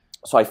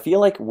So I feel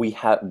like we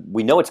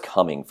know it's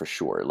coming for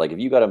sure. Like if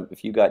you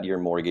got your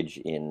mortgage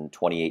in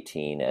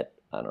 2018 at,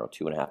 I don't know,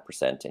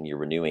 2.5%, and you're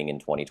renewing in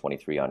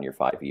 2023 on your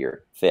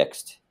 5-year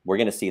fixed, we're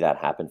going to see that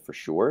happen for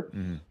sure.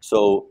 Mm-hmm.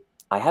 So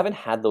I haven't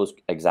had those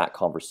exact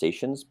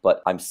conversations,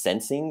 but I'm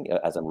sensing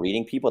as I'm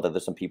reading people that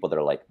there's some people that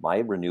are like, my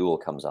renewal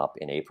comes up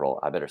in April.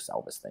 I better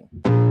sell this thing.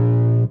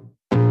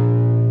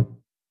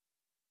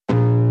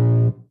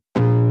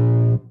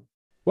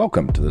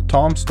 Welcome to the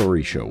Tom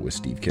Story Show with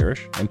Steve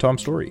Kerish and Tom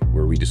Story,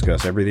 where we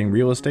discuss everything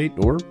real estate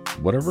or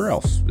whatever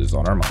else is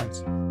on our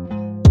minds.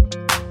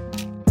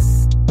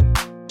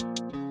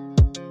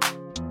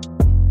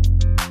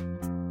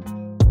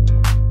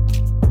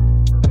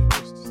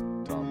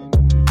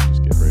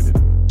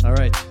 All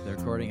right, the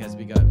recording has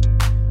begun.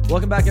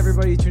 Welcome back,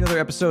 everybody, to another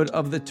episode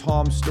of the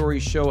Tom Story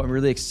Show. I'm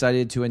really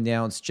excited to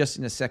announce just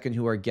in a second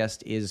who our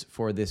guest is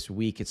for this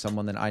week. It's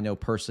someone that I know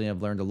personally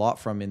I've learned a lot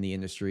from in the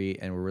industry,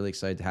 and we're really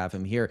excited to have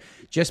him here.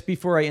 Just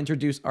before I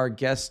introduce our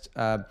guest,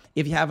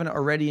 if you haven't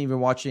already and you've been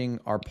watching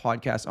our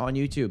podcast on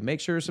YouTube,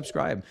 make sure to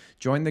subscribe.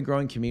 Join the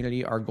growing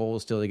community. Our goal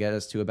is still to get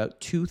us to about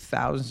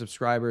 2,000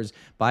 subscribers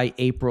by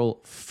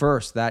April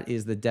 1st. That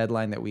is the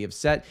deadline that we have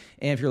set.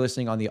 And if you're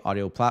listening on the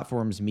audio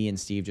platforms, me and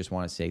Steve just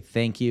want to say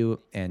thank you.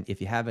 And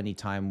if you have any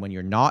time when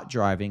you're not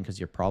driving, because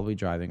you're probably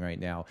driving right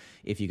now,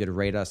 if you could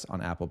rate us on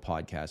Apple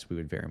Podcasts, we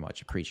would very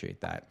much appreciate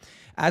that.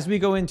 As we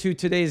go into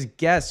today's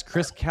guest,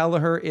 Chris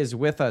Keleher is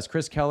with us.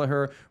 Chris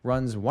Keleher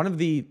runs one of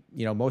the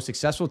most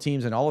successful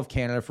teams in all of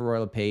Canada for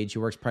Royal LePage. He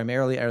works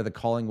primarily out of the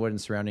Collingwood and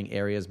surrounding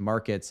areas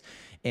markets,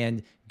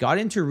 and got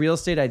into real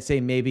estate, I'd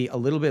say maybe a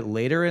little bit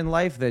later in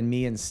life than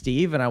me and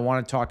Steve, and I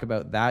want to talk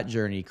about that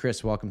journey.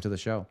 Chris, welcome to the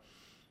show.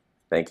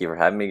 Thank you for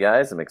having me,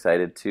 guys. I'm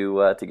excited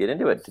to get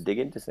into it, to dig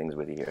into things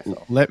with you here.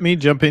 So. Let me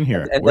jump in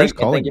here. Where's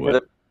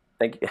Collingwood?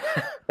 Thank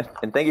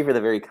you for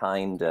the very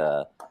kind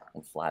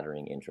and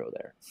flattering intro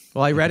there.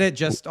 Well, I read it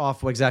just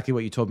off exactly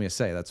what you told me to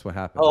say. That's what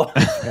happened. Oh,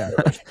 yeah.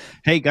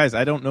 Hey guys,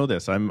 I don't know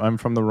this. I'm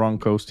from the wrong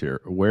coast here.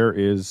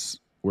 Where's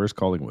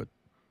Collingwood?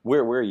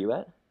 Where are you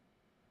at?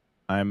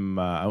 I'm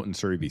out in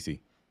Surrey, BC.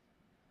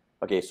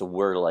 Okay, so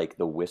we're like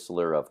the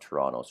Whistler of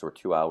Toronto. So we're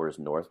 2 hours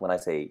north. When I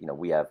say,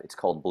 it's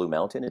called Blue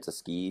Mountain. It's a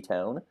ski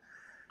town.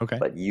 Okay.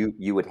 But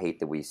you would hate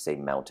that we say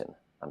mountain.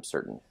 I'm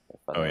certain. If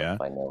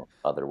I know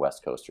other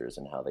West Coasters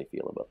and how they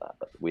feel about that.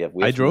 But we have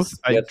I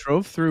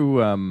drove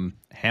through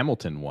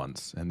Hamilton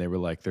once, and they were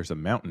like, "There's a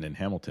mountain in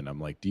Hamilton." I'm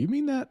like, "Do you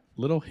mean that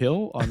little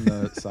hill on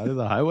the side of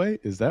the highway?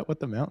 Is that what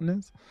the mountain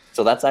is?"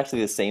 So that's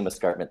actually the same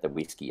escarpment that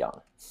we ski on.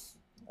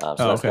 That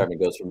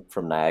escarpment goes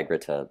from Niagara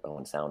to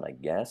Owen Sound, I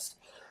guess.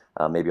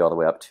 Maybe all the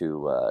way up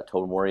to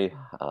Tobermory.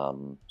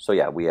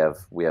 We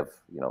have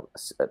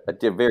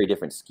a very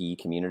different ski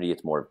community.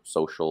 It's more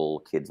social,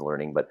 kids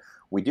learning, but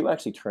we do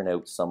actually turn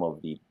out some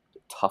of the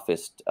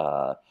toughest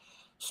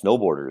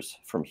snowboarders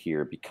from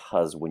here,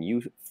 because when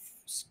you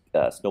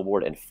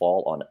snowboard and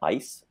fall on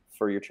ice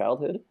for your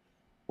childhood,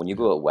 when you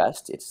go out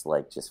west, it's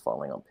like just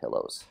falling on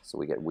pillows. So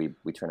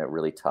we turn out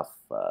really tough,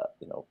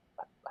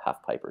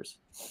 half pipers.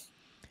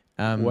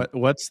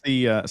 What's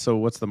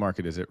the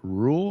market? Is it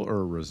rural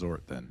or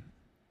resort then?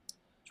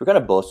 So we're kind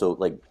of both. So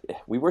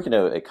we work in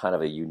a kind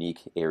of a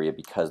unique area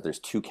because there's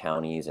 2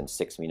 counties and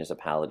 6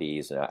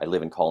 municipalities. I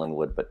live in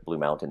Collingwood, but Blue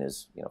Mountain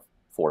is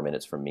 4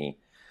 minutes from me.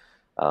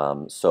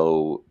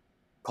 So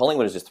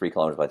Collingwood is just 3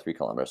 kilometers by 3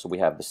 kilometers. So we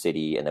have the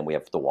city, and then we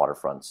have the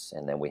waterfronts,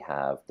 and then we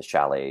have the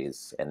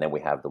chalets, and then we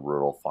have the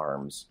rural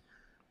farms,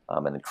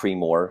 and then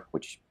Creemore,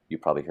 which you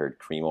probably heard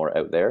Creemore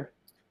out there,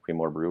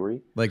 Creemore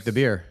Brewery, like the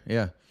beer,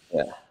 yeah.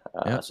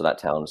 Yeah. So that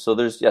town. So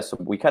so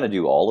we kind of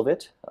do all of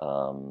it,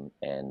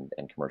 and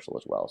commercial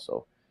as well.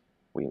 So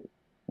we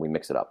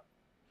mix it up.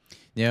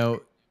 Now,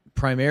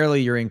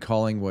 primarily you're in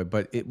Collingwood,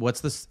 but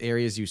what's the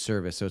areas you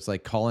service? So it's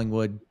like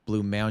Collingwood,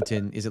 Blue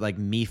Mountain. Is it like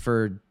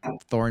Meaford,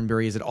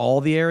 Thornbury? Is it all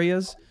the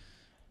areas?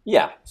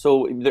 Yeah.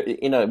 So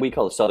we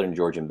call it Southern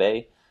Georgian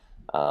Bay,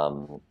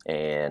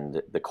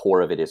 and the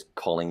core of it is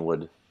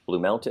Collingwood, Blue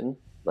Mountain,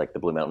 like the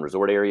Blue Mountain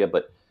Resort area,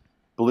 but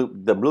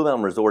the Blue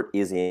Mountain Resort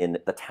is in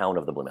the town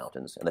of the Blue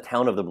Mountains, and the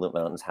town of the Blue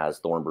Mountains has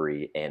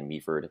Thornbury and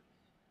Meaford,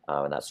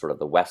 and that's sort of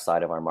the west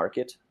side of our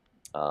market.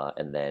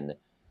 And then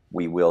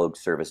we will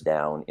service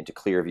down into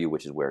Clearview,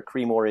 which is where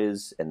Creemore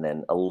is, and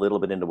then a little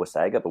bit into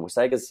Wasaga, but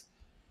Wasaga's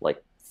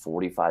like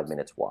 45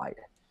 minutes wide.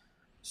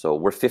 So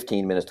we're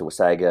 15 minutes to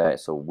Wasaga,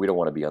 so we don't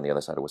want to be on the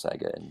other side of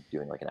Wasaga and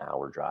doing like an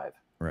hour drive.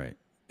 Right.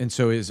 And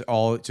so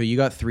so you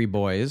got 3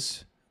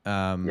 boys.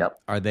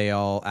 Yep. Are they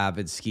all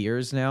avid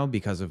skiers now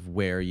because of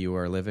where you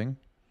are living?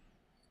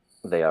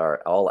 They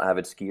are all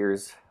avid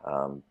skiers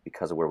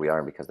because of where we are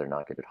and because they're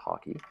not good at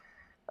hockey.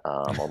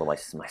 Although my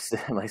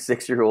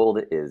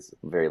 6-year-old is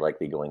very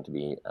likely going to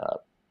be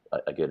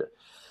a good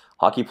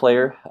hockey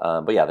player.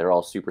 But yeah, they're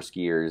all super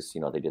skiers.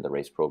 They did the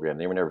race program.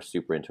 They were never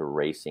super into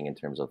racing in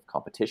terms of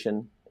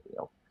competition.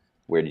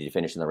 Where did you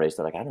finish in the race?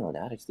 They're like, I don't know,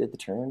 Dad. I just did the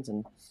turns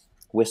and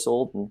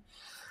whistled and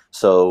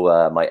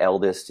So my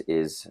eldest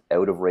is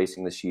out of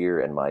racing this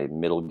year, and my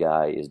middle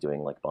guy is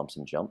doing like bumps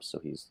and jumps. So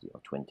he's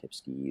twin tip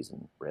skis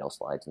and rail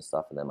slides and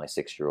stuff. And then my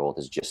 6-year-old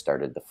has just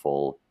started the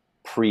full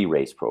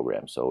pre-race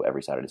program. So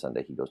every Saturday,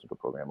 Sunday, he goes into a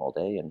program all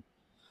day and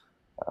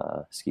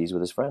skis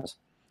with his friends.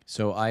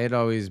 So I had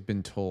always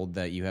been told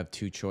that you have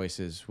two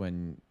choices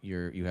when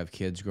you have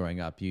kids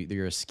growing up.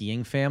 You're a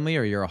skiing family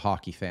or you're a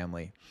hockey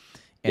family.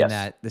 And Yes.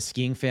 that the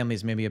skiing family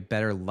is maybe a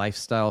better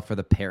lifestyle for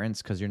the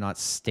parents because you're not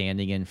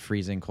standing in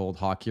freezing cold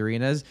hockey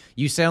arenas.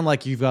 You sound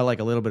like you've got like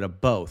a little bit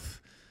of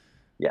both.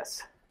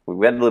 Yes.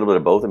 We had a little bit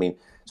of both. I mean,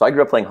 so I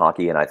grew up playing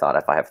hockey, and I thought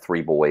if I have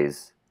 3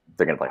 boys,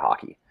 they're going to play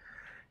hockey.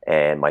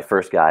 And my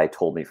first guy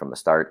told me from the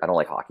start, I don't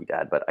like hockey,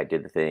 Dad, but I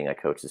did the thing. I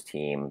coached his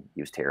team.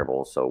 He was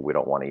terrible, so we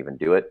don't want to even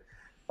do it.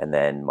 And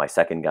then my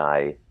second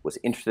guy was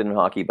interested in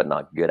hockey, but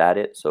not good at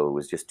it. So it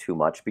was just too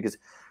much because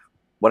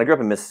when I grew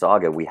up in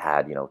Mississauga, we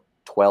had,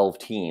 12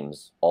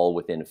 teams all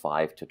within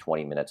 5 to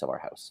 20 minutes of our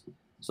house.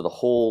 So the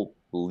whole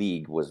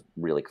league was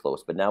really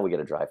close. But now we got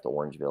to drive to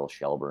Orangeville,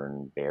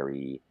 Shelburne,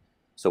 Barrie.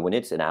 So when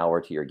it's an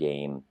hour to your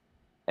game,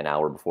 an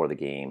hour before the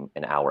game,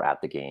 an hour at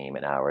the game,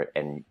 an hour,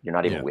 and you're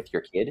not even with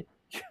your kid,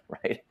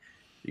 right?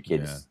 Your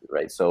kids,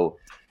 right? So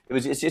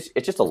it's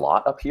just a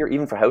lot up here.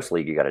 Even for house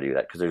league, you got to do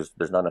that because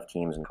there's not enough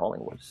teams in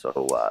Collingwood.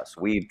 So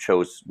we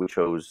chose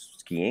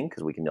skiing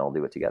because we can all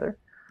do it together.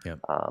 Yep.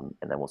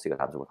 And then we'll see what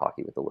happens with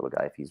hockey with the little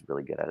guy. If he's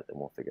really good at it, then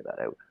we'll figure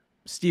that out.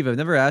 Steve, I've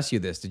never asked you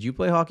this. Did you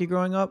play hockey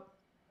growing up?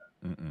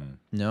 Mm-mm.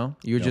 No?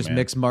 You were just man.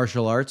 Mixed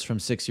martial arts from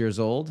 6 years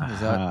old?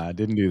 Is that... I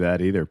didn't do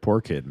that either. Poor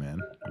kid,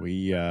 man.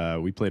 We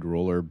played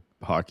roller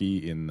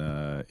hockey in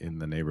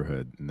the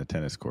neighborhood in the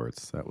tennis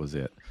courts. That was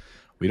it.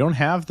 We don't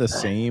have the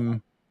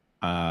same.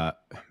 I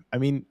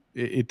mean,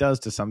 it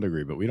does to some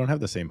degree, but we don't have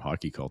the same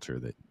hockey culture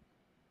that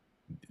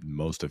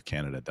most of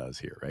Canada does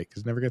here, right?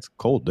 Because it never gets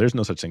cold. There's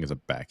no such thing as a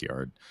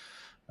backyard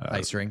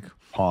ice rink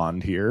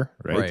pond here,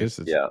 right?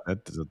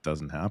 That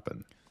doesn't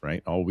happen,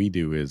 right? All we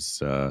do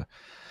is,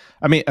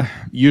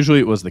 usually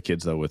it was the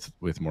kids though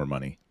with more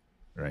money,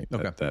 right?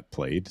 Okay. That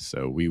played.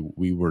 So we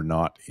were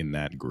not in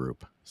that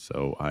group.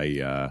 So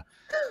I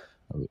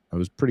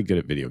was pretty good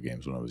at video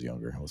games when I was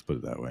younger. Let's put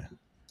it that way.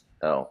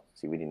 Oh,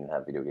 see, we didn't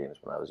have video games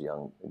when I was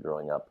young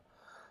growing up,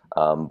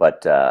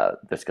 but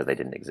just because they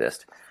didn't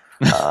exist.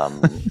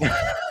 I'm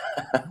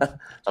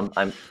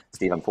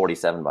Steve. I'm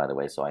 47, by the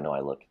way, so I know I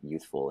look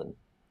youthful and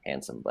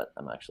handsome, but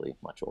I'm actually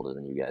much older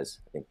than you guys.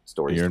 I think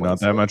stories. You're not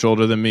that much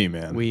older than me,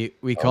 man.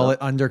 We call it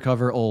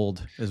undercover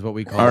old, is what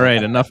we call it. All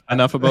right,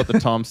 enough about the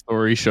Tom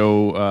Story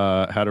Show.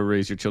 How to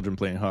raise your children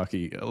playing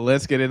hockey.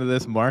 Let's get into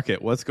this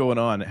market. What's going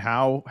on?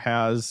 How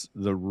has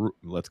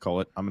let's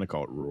call it? I'm going to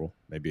call it rural.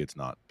 Maybe it's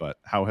not, but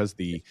how has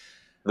the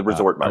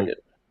resort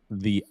market,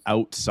 the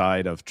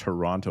outside of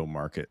Toronto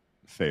market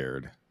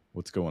fared?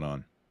 What's going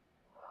on?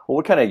 Well,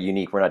 we're kind of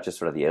unique. We're not just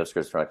sort of the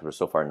outskirts of Toronto. We're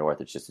so far north.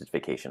 It's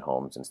vacation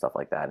homes and stuff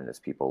like that, and it's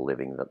people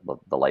living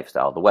the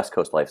lifestyle, the West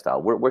Coast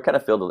lifestyle. We're kind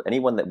of filled with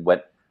anyone that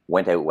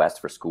went out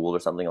west for school or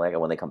something like that.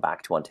 When they come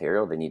back to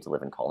Ontario, they need to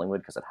live in Collingwood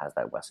because it has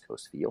that West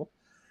Coast feel.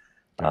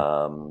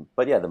 Okay.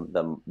 But yeah,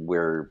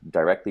 we're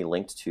directly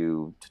linked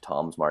to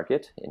Tom's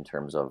market in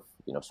terms of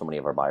so many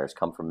of our buyers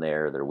come from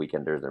there. They're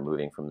weekenders. They're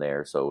moving from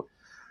there, so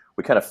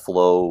we kind of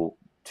flow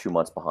 2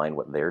 months behind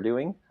what they're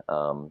doing.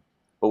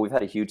 But we've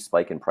had a huge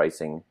spike in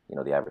pricing.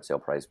 The average sale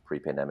price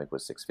pre-pandemic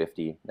was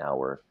 $650. Now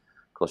we're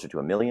closer to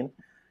 $1 million.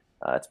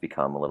 It's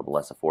become a little bit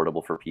less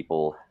affordable for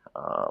people.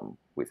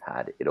 We've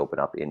had it open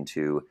up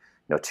into,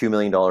 $2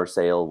 million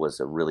sale was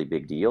a really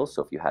big deal.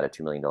 So if you had a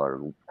 $2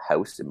 million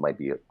house, it might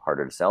be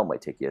harder to sell. It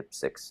might take you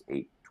 6,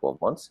 8,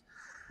 12 months.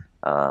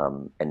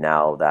 And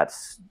now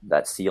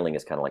that ceiling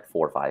is kind of like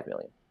 4 or 5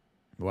 million.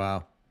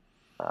 Wow.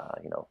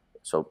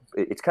 So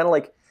it's kind of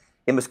like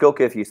in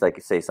Muskoka, if you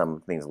say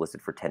something's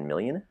listed for 10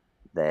 million,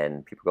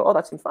 then people go, oh,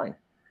 that seems fine.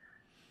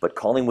 But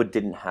Collingwood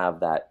didn't have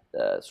that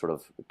sort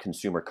of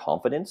consumer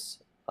confidence,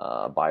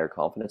 buyer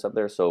confidence up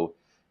there. So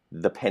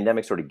the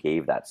pandemic sort of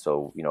gave that.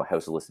 So,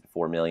 house is listed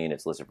for 4 million,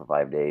 it's listed for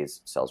 5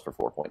 days, sells for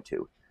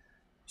 4.2.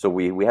 So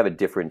we have a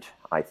different,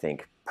 I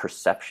think,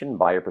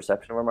 buyer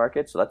perception of our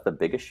market. So that's the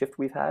biggest shift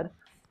we've had.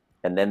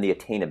 And then the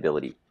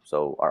attainability.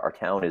 So our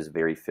town is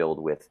very filled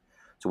with,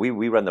 so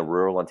we run the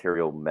Rural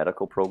Ontario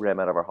Medical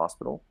Program out of our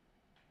hospital,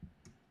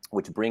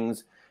 which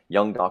brings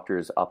young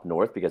doctors up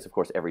north because, of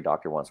course, every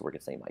doctor wants to work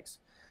at St. Mike's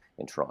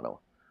in Toronto,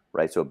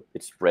 right? So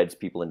it spreads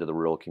people into the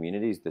rural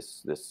communities,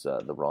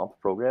 the ROMP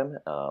program.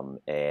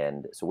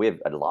 And so we have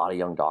a lot of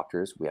young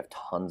doctors. We have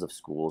tons of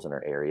schools in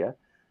our area.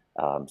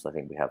 So I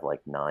think we have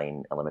like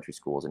 9 elementary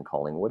schools in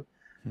Collingwood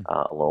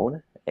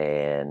alone.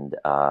 And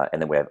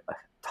then we have a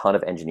ton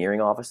of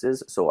engineering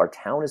offices. So our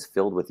town is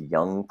filled with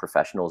young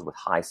professionals with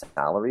high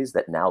salaries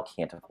that now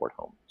can't afford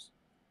homes.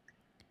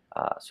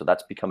 So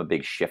that's become a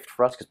big shift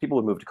for us because people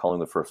would move to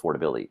Collingwood for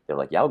affordability. They're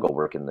like, yeah, I'll go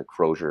work in the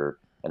Crozier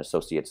and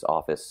Associates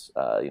office,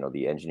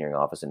 the engineering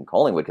office in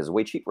Collingwood because it's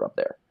way cheaper up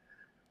there.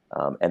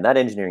 And that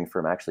engineering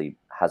firm actually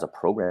has a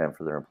program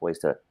for their employees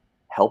to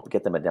help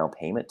get them a down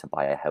payment to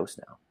buy a house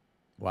now.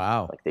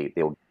 Wow. Like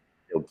they'll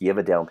give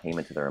a down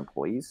payment to their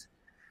employees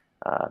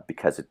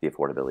because the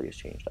affordability has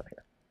changed up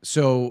here.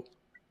 So,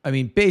 I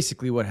mean,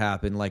 basically what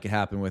happened, like it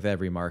happened with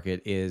every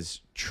market,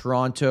 is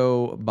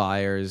Toronto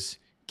buyers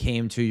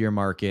came to your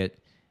market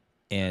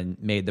and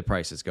made the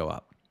prices go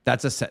up.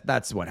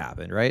 That's what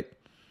happened, right?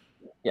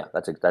 Yeah,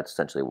 that's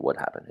essentially what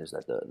happened. Is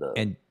that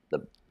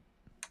the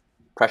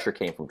pressure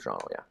came from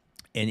Toronto? Yeah.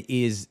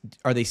 And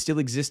are they still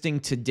existing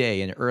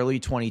today in early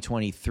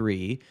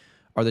 2023?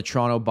 Are the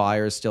Toronto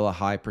buyers still a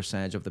high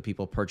percentage of the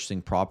people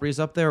purchasing properties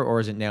up there, or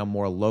is it now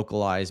more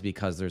localized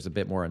because there's a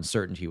bit more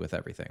uncertainty with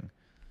everything?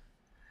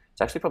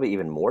 It's actually probably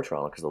even more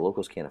Toronto because the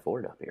locals can't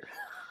afford it up here.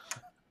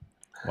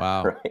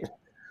 Wow.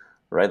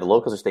 Right. The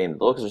locals are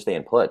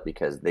staying put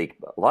because a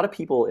lot of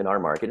people in our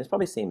market, it's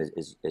probably the same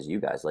as you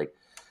guys. Like,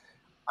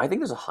 I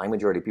think there's a high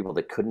majority of people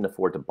that couldn't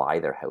afford to buy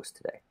their house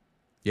today.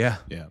 Yeah.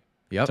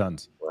 Yep.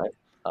 Tons. Right.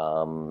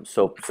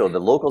 So the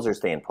locals are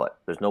staying put.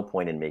 There's no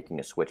point in making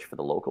a switch for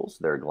the locals.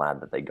 They're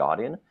glad that they got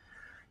in.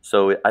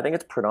 So I think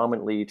it's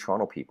predominantly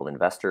Toronto people,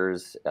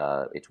 investors.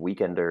 It's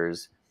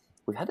weekenders.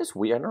 We've had this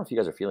weird, I don't know if you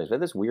guys are feeling this, we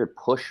had this weird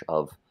push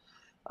of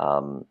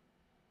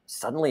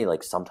suddenly,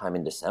 like sometime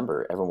in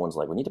December, everyone's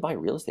like, we need to buy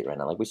real estate right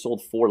now. Like we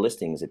sold 4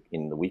 listings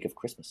in the week of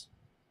Christmas.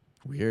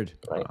 Weird.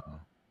 Right.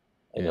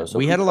 Yeah. So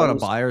we had a lot of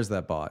buyers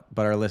that bought,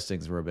 but our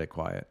listings were a bit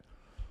quiet.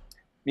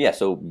 Yeah.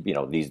 So,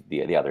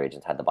 the other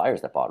agents had the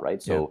buyers that bought,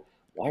 right? So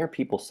why are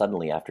people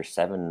suddenly after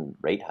 7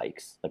 rate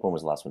hikes, like when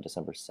was the last one?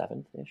 December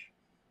 7th-ish?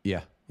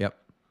 Yeah. Yep.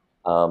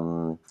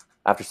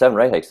 After 7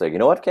 rate hikes, they're like, you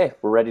know what? Okay,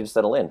 we're ready to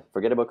settle in.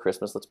 Forget about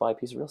Christmas. Let's buy a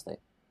piece of real estate.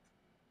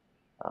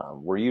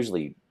 We're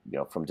usually,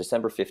 from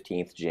December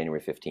 15th to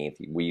January 15th,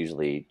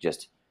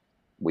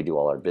 we do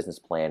all our business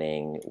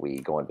planning. We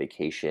go on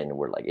vacation.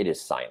 We're like, it is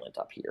silent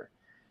up here.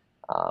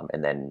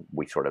 And then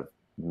we sort of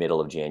middle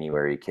of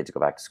January, kids go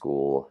back to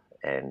school.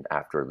 And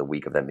after the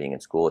week of them being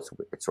in school,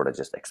 it sort of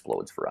just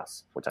explodes for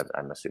us, which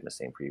I'm assuming the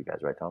same for you guys,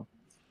 right, Tom?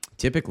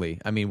 Typically,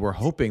 I mean, we're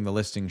hoping the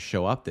listings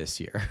show up this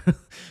year.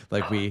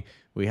 Like we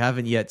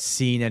haven't yet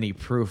seen any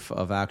proof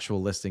of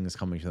actual listings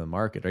coming to the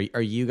market.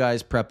 Are you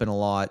guys prepping a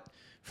lot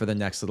for the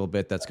next little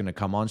bit that's going to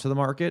come onto the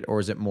market, or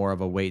is it more of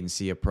a wait and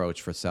see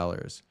approach for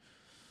sellers?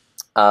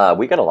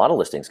 We got a lot of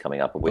listings coming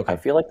up. Okay. I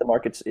feel like the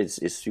market is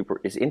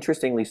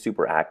interestingly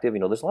super active.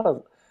 There's a lot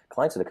of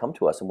clients that have come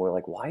to us and we're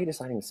like, why are you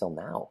deciding to sell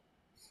now?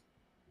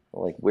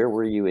 Like, where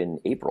were you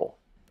in April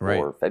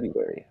or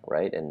February,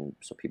 right? And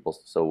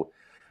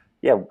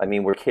yeah, I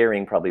mean, we're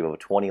carrying probably about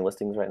 20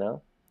 listings right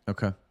now.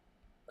 Okay.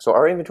 So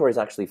our inventory is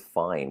actually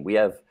fine. We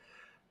have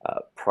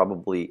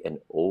probably an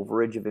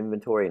overage of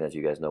inventory. And as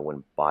you guys know,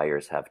 when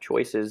buyers have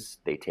choices,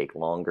 they take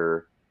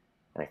longer.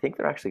 And I think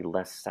they're actually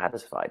less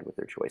satisfied with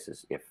their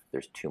choices if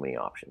there's too many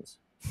options.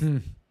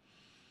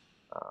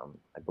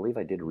 I believe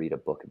I did read a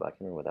book about, I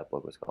can't remember what that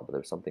book was called, but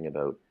there's something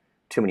about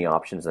too many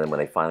options, and then when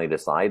they finally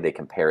decide, they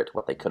compare it to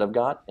what they could have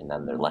got, and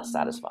then they're less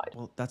satisfied.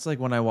 Well, that's like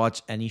when I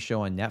watch any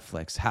show on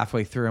Netflix.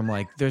 Halfway through, I'm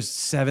like, "There's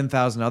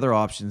 7,000 other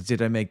options.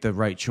 Did I make the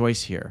right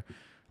choice here?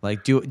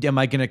 Like, am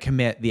I going to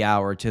commit the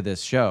hour to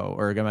this show,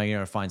 or am I going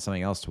to find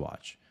something else to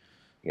watch?"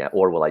 Yeah,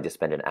 or will I just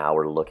spend an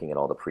hour looking at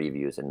all the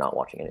previews and not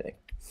watching anything,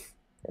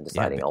 and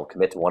deciding I'll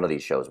commit to one of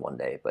these shows one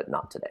day, but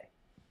not today.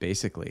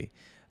 Basically.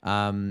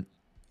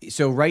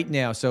 So right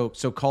now, so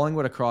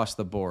Collingwood across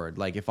the board,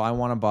 like if I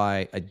want to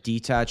buy a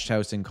detached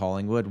house in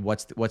Collingwood,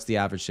 what's the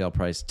average sale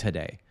price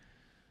today?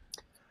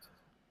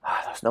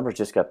 Those numbers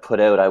just got put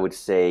out. I would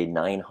say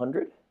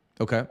 900.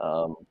 Okay.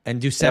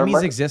 And do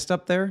semis exist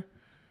up there?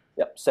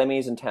 Yep,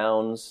 semis and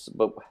towns,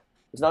 but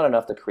it's not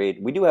enough to create.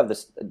 We do have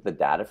the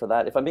data for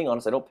that. If I'm being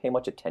honest, I don't pay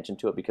much attention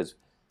to it because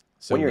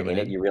when you're in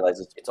it, you realize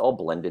it's all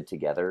blended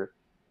together.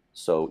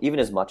 So even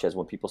as much as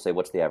when people say,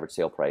 what's the average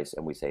sale price?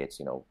 And we say it's,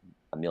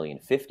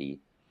 $1,050,000.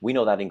 We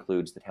know that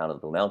includes the town of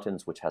the Blue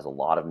Mountains, which has a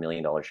lot of $1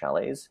 million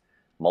chalets,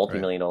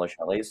 multi-million-dollar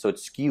chalets. So it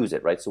skews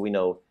it, right? So we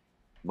know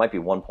it might be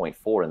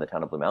 1.4 in the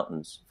town of Blue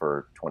Mountains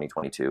for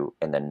 2022,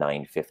 and then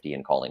 950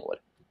 in Collingwood,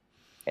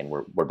 and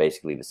we're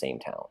basically the same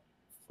town,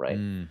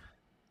 right?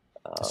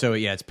 So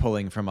it's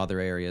pulling from other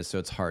areas, so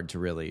it's hard to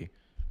really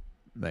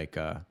like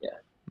a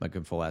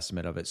full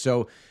estimate of it.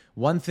 So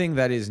one thing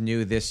that is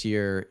new this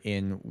year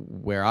in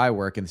where I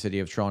work in the city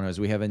of Toronto is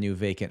we have a new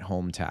vacant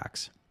home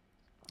tax.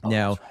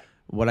 Now,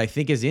 what I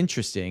think is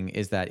interesting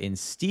is that in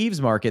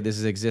Steve's market, this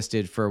has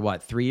existed for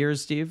 3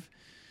 years, Steve?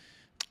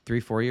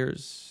 3-4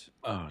 years?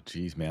 Oh,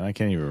 geez, man. I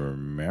can't even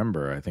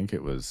remember. I think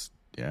it was,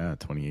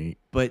 28.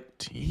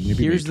 But maybe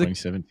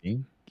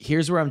 2017.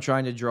 Here's where I'm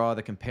trying to draw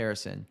the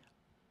comparison.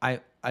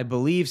 I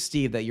believe,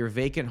 Steve, that your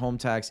vacant home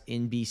tax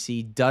in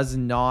BC does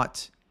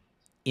not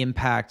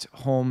impact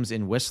homes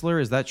in Whistler.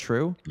 Is that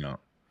true? No.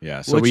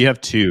 Yeah, so we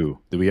have two.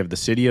 We have the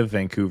City of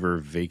Vancouver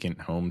vacant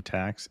home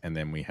tax, and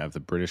then we have the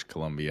British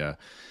Columbia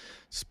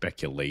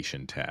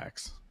speculation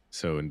tax.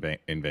 So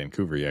in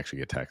Vancouver, you actually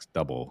get taxed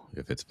double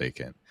if it's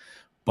vacant.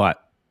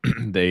 But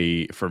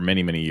for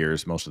many, many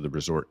years, most of the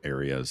resort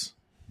areas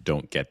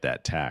don't get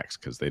that tax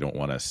because they don't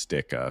want to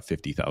stick a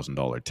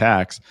 $50,000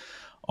 tax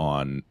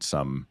on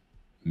some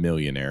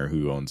millionaire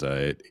who owns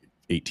a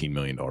 $18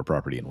 million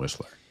property in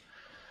Whistler.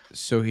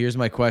 So here's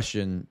my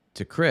question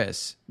to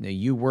Chris. Now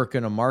you work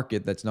in a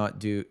market that's not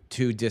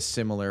too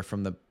dissimilar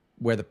from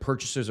where the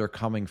purchasers are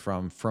coming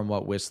from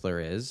what Whistler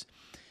is.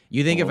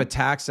 You think if a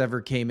tax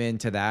ever came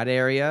into that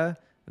area,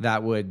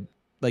 that would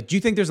do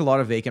you think there's a lot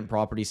of vacant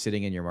property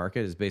sitting in your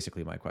market is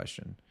basically my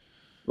question.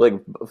 Like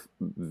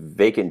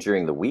vacant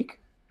during the week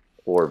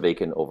or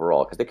vacant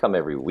overall? Because they come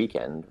every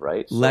weekend,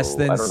 right? Less So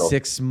than I don't know.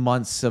 6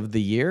 months of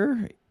the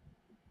year?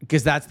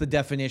 Because that's the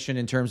definition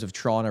in terms of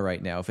Toronto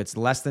right now. If it's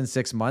less than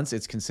 6 months,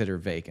 it's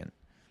considered vacant.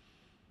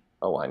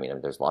 Oh, I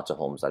mean, there's lots of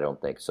homes I don't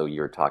think. So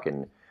you're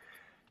talking,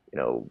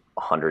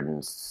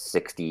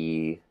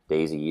 160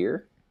 days a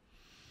year,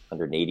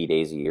 180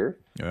 days a year.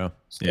 Yeah.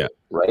 So, Yeah.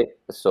 Right.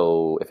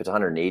 So if it's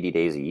 180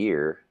 days a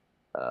year,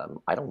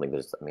 I don't think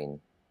there's. I mean,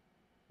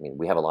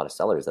 we have a lot of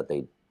sellers that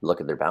they look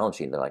at their balance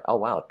sheet and they're like, oh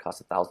wow, it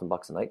costs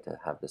 $1,000 a night to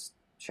have this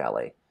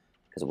chalet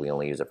because we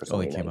only use it for so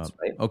many nights,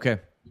 right? Okay.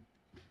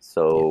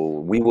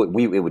 So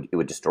it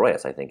would destroy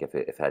us. I think if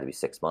it had to be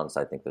 6 months,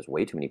 I think there's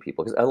way too many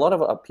people because a lot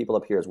of people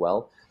up here as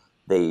well.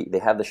 They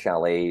have the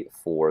chalet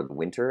for the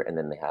winter and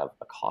then they have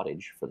a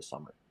cottage for the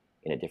summer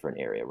in a different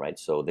area, right?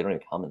 So they don't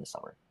even come in the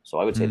summer. So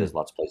I would say there's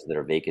lots of places that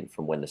are vacant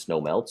from when the snow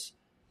melts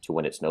to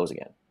when it snows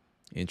again.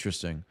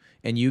 Interesting.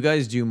 And you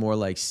guys do more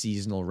like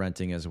seasonal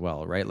renting as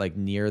well, right? Like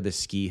near the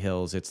ski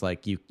hills, it's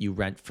like you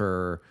rent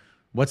for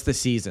what's the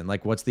season?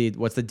 Like what's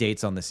the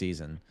dates on the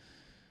season?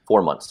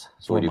 4 months.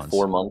 So 4 we do months.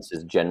 4 months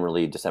is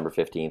generally December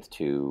 15th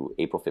to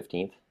April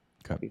 15th.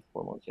 Okay. Maybe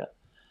 4 months, yeah.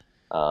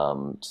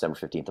 December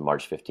 15th to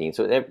March 15th.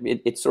 So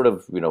it's sort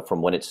of,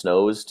 from when it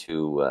snows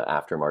to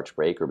after March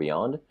break or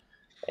beyond.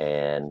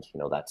 And,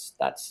 that's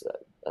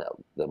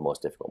the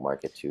most difficult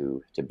market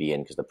to be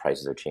in because the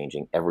prices are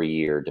changing every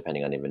year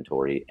depending on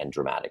inventory and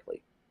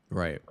dramatically.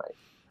 Right.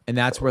 And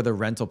that's where the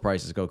rental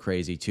prices go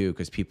crazy too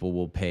because people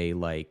will pay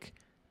like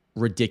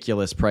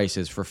ridiculous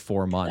prices for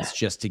 4 months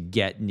just to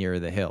get near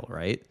the hill,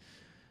 right?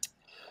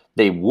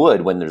 They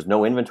would when there's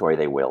no inventory,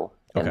 they will.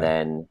 Okay. And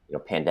then,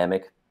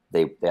 pandemic,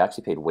 they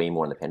actually paid way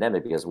more in the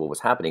pandemic because what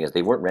was happening is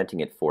they weren't renting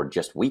it for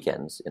just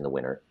weekends in the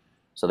winter.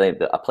 So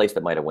a place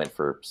that might have went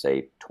for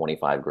say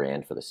 25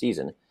 grand for the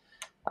season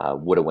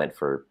would have went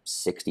for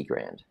 60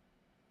 grand.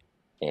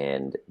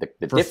 And the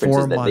difference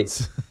is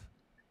that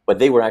but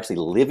they were actually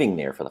living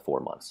there for the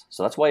 4 months.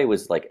 So that's why it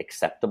was like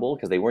acceptable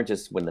because they weren't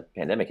just when the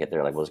pandemic hit,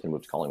 they're like, well, just gonna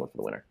move to Collingwood for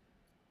the winter.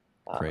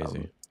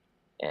 Crazy.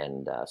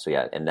 And now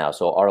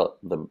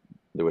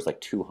there was like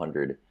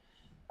 200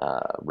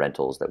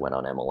 rentals that went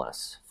on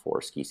MLS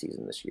for ski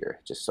season this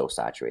year, just so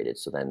saturated.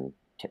 So then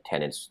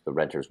the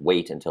renters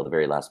wait until the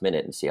very last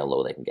minute and see how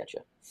low they can get you.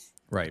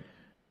 Right.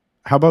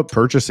 How about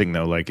purchasing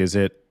though? Like,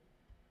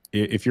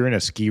 if you're in a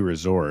ski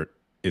resort,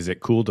 is it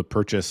cool to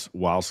purchase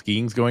while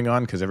skiing's going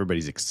on because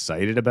everybody's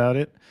excited about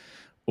it?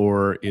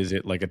 Or is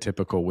it like a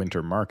typical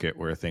winter market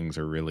where things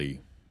are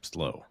really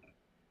slow?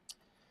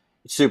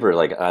 Super,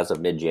 like as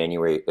of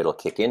mid-January, it'll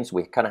kick in. So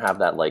we kind of have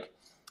that like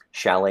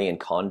chalet and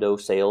condo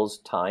sales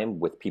time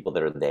with people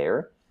that are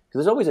there.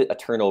 Because there's always a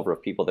turnover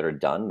of people that are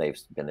done. They've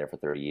been there for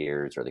 30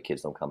 years or the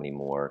kids don't come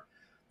anymore.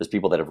 There's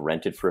people that have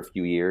rented for a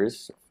few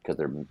years because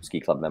they're ski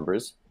club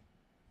members,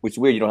 which is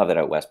weird. You don't have that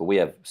out west, but we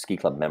have ski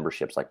club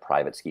memberships like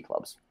private ski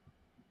clubs.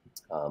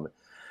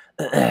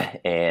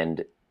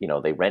 And,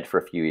 they rent for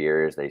a few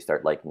years. They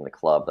start liking the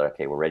club. They're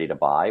okay, we're ready to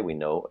buy. We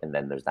know. And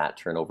then there's that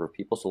turnover of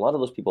people. So a lot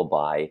of those people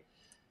buy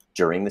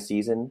during the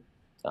season.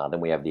 Then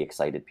we have the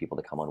excited people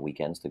that come on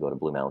weekends to go to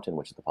Blue Mountain,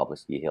 which is the public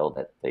ski hill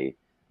that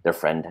their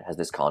friend has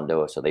this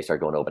condo. So they start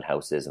going to open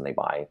houses and they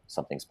buy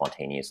something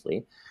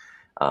spontaneously,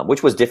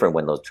 which was different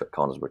when those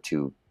condos were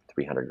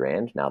 200-300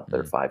 grand. Now that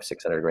they're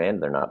 500-600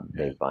 grand, they're not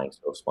buying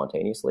so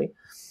spontaneously.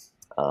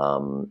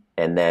 And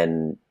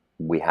then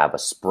we have a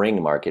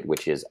spring market,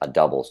 which is a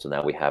double. So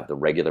now we have the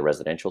regular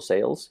residential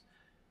sales.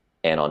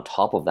 And on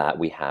top of that,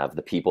 we have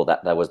the people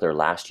that was their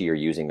last year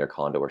using their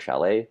condo or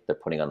chalet. They're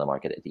putting on the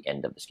market at the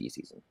end of the ski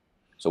season.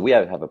 So we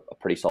have a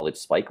pretty solid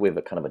spike. We have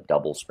a kind of a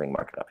double spring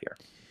market up here.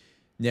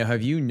 Now,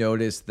 have you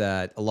noticed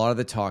that a lot of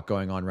the talk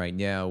going on right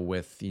now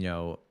with,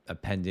 a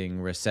pending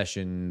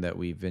recession that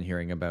we've been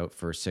hearing about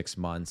for 6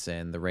 months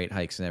and the rate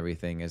hikes and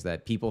everything is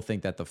that people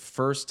think that the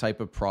first type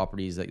of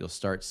properties that you'll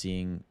start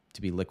seeing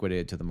to be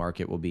liquidated to the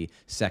market will be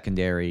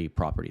secondary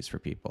properties for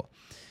people.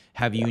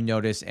 Have you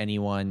noticed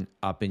anyone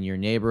up in your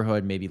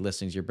neighborhood, maybe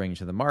listings you're bringing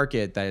to the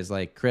market that is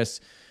like,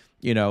 Chris,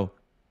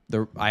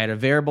 I had a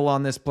variable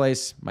on this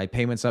place. My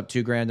payment's up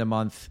 $2,000 a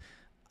month.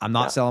 I'm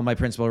not selling my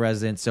principal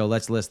residence, so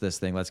let's list this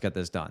thing. Let's get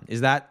this done.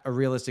 Is that a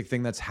realistic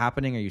thing that's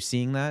happening? Are you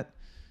seeing that?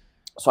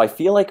 So I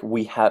feel like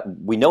we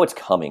know it's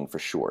coming for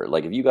sure.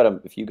 Like if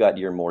you got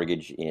your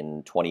mortgage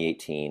in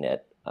 2018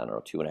 at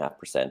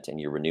 2.5%, and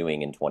you're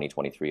renewing in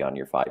 2023 on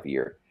your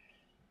 5-year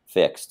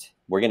fixed,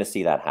 we're going to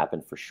see that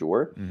happen for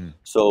sure. Mm-hmm.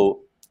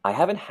 So I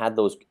haven't had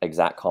those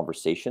exact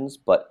conversations,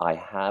 but I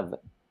have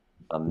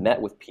met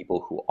with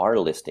people who are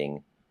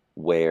listing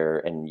where,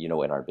 and in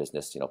our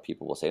business,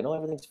 people will say, no,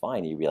 everything's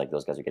fine. You'd be like,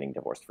 those guys are getting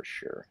divorced for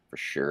sure. For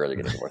sure they're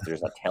getting divorced. They're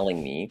just not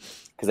telling me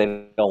because they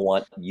don't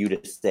want you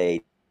to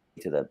say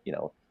to the,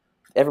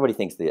 everybody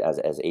thinks that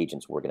as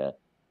agents we're gonna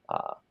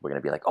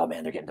be like, oh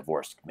man, they're getting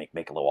divorced,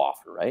 make a little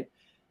offer, right?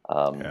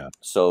 Yeah.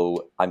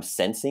 So I'm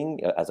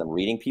sensing as I'm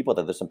reading people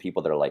that there's some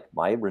people that are like,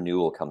 my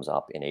renewal comes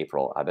up in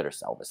April, I better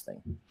sell this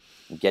thing.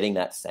 I'm getting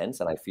that sense,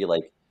 and I feel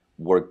like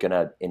we're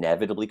gonna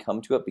inevitably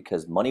come to it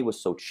because money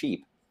was so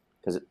cheap.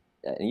 Because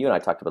and you and I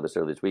talked about this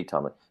earlier this week,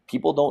 Tom. Like,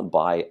 people don't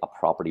buy a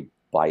property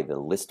by the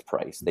list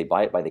price; they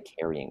buy it by the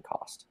carrying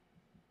cost,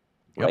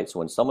 Yep. right? So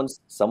when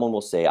someone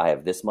will say, I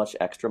have this much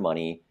extra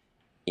money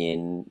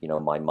in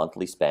my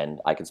monthly spend,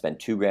 I can spend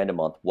 $2,000 a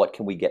month. What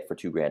can we get for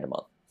 $2,000 a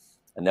month?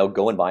 And they'll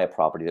go and buy a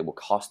property that will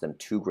cost them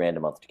 $2,000 a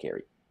month to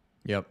carry.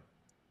 Yep.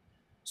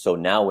 So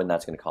now when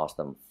that's going to cost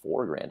them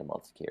 $4,000 a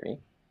month to carry,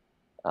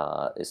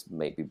 is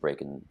maybe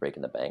breaking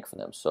the bank for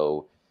them.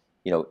 So,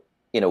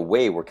 in a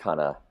way, we're kind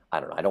of, I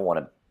don't know. I don't want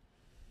to.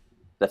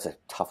 That's a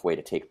tough way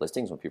to take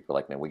listings when people are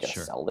like, man, we got to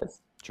Sure. sell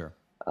this. Sure.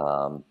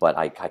 But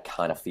I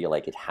kind of feel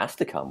like it has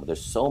to come.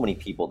 There's so many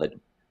people that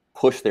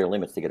push their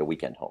limits to get a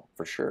weekend home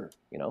for sure.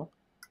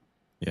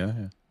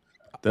 Yeah.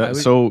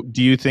 So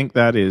do you think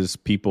that is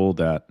people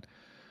that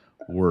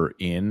were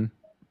in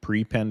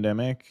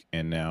pre-pandemic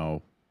and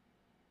now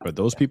are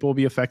those people will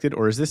be affected,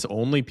 or is this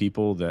only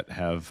people that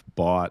have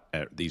bought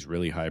at these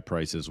really high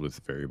prices with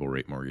variable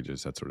rate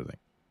mortgages, that sort of thing?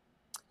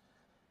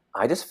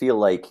 I just feel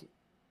like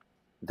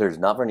there's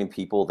not very many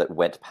people that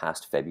went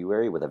past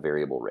February with a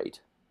variable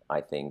rate. I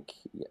think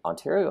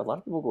Ontario, a lot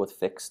of people go with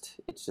fixed.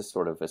 It's just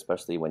sort of,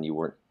 especially when you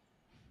weren't,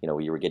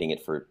 you were getting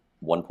it for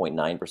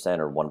 1.9%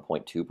 or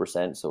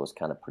 1.2%. So it was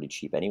kind of pretty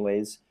cheap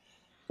anyways.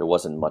 There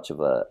wasn't much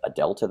of a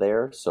delta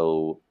there.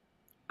 So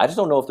I just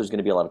don't know if there's going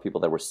to be a lot of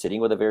people that were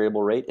sitting with a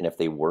variable rate. And if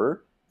they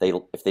were,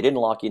 if they didn't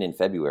lock in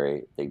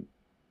February, they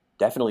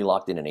definitely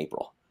locked in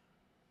April,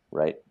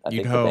 right? I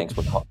think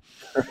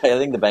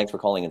the banks were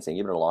calling and saying,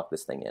 you better lock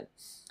this thing in.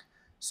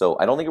 So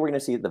I don't think we're going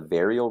to see the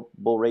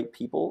variable rate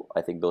people.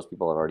 I think those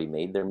people have already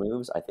made their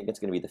moves. I think it's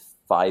going to be the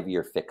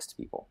 5-year fixed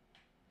people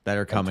that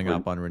are coming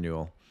up on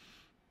renewal.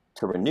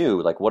 To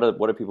renew, like what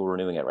are people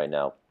renewing at right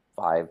now?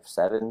 5,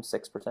 7,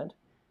 6%?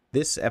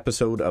 This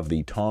episode of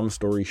the Tom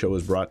Story Show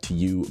is brought to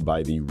you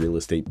by the Real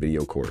Estate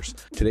Video Course.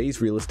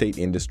 Today's real estate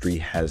industry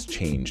has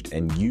changed,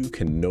 and you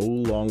can no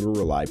longer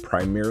rely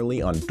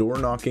primarily on door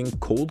knocking,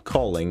 cold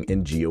calling,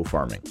 and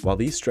geo-farming. While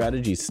these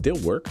strategies still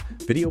work,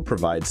 video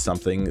provides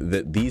something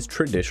that these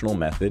traditional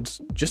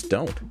methods just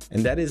don't,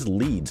 and that is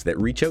leads that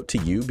reach out to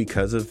you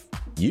because of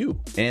you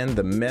and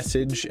the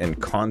message and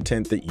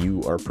content that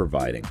you are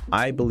providing.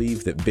 I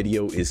believe that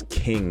video is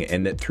king,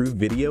 and that through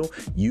video,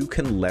 you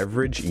can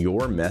leverage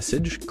your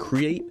message,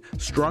 create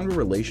stronger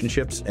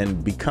relationships,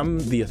 and become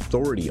the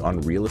authority on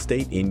real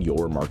estate in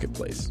your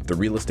marketplace. The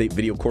Real Estate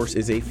Video Course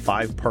is a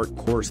 5-part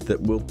course that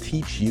will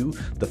teach you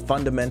the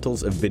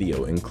fundamentals of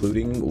video,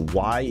 including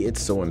why it's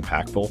so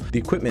impactful, the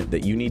equipment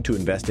that you need to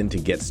invest in to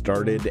get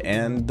started,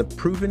 and the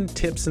proven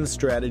tips and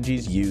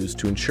strategies used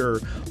to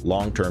ensure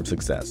long-term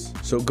success.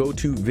 So go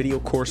to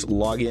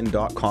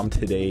videocourselogin.com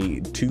today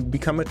to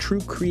become a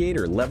true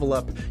creator, level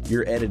up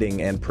your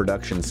editing and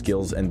production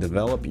skills, and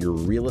develop your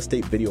real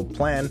estate video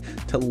plan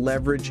to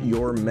leverage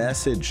your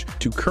message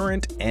to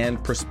current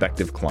and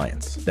prospective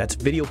clients. That's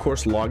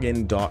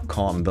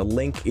videocourselogin.com. The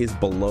link is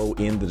below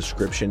in the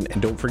description,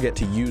 and don't forget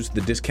to use the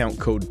discount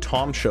code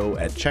TOMSHOW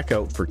at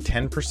checkout for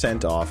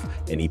 10% off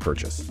any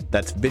purchase.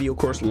 That's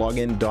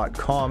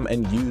videocourselogin.com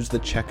and use the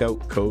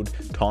checkout code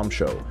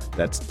TOMSHOW.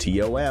 That's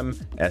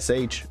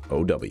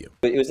TOMSHOW.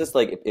 It was just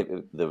like if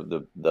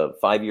the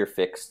 5-year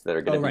fix that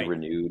are going to be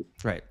renewed,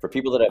 right, for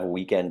people that have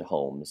weekend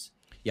homes.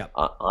 Yeah,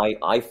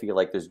 I feel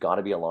like there's got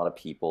to be a lot of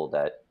people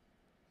that,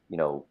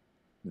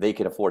 they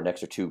can afford an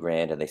extra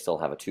 $2,000 and they still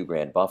have a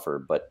 $2,000 buffer.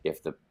 But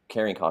if the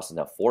carrying cost is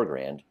now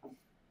 $4,000,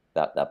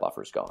 that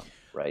buffer's gone,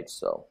 right?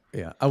 So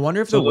yeah, I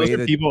wonder if so those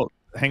are people.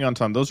 Hang on,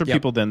 Tom. Those are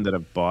people then that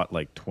have bought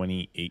like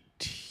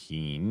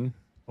 2018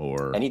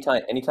 or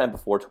anytime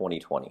before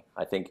 2020.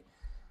 I think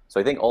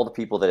all the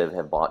people that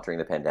have bought during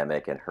the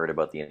pandemic and heard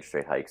about the interest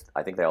rate hikes,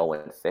 I think they all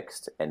went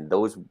fixed, and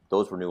those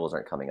renewals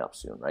aren't coming up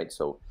soon, right?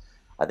 So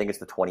I think it's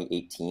the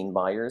 2018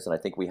 buyers, and I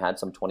think we had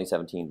some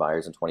 2017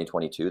 buyers in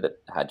 2022 that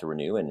had to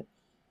renew and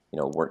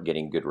weren't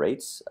getting good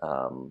rates.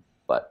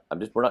 But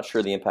we're not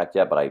sure the impact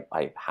yet, but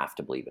I have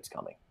to believe it's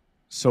coming.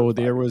 So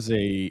there was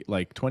a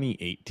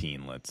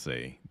 2018, let's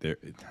say, there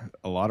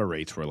a lot of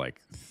rates were like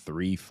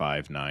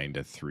 3.59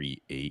 to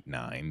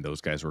 3.89.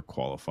 Those guys were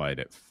qualified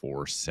at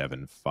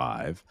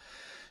 4.75.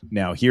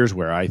 Now here's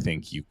where I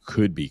think you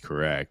could be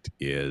correct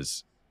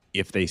is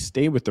if they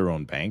stay with their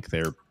own bank,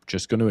 they're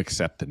just going to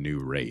accept the new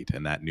rate,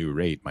 and that new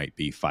rate might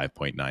be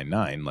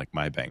 5.99 like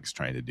my bank's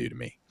trying to do to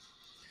me.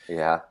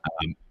 Yeah.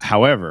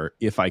 However,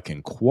 if I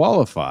can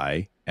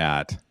qualify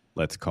at,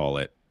 let's call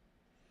it,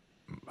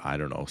 I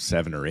don't know,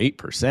 7 or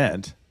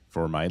 8%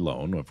 for my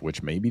loan, of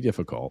which may be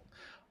difficult,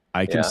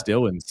 I can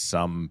still, in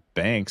some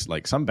banks,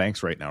 like some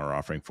banks right now are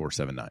offering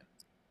 4.79.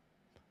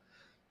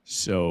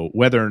 So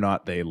whether or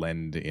not they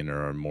lend in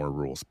a more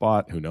rural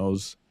spot, who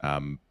knows?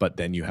 But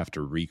then you have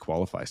to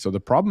requalify. So the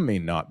problem may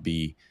not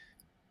be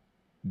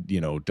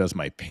does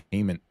my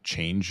payment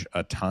change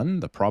a ton?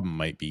 The problem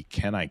might be,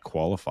 can I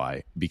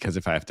qualify? Because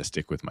if I have to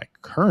stick with my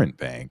current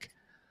bank,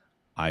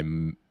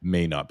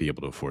 may not be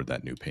able to afford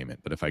that new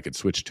payment. But if I could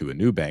switch to a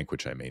new bank,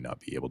 which I may not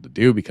be able to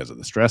do because of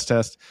the stress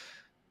test,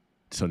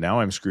 so now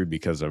I'm screwed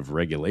because of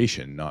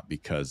regulation, not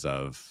because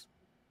of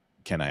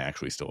can I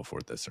actually still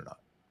afford this or not.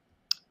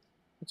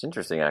 It's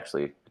interesting,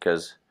 actually,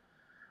 because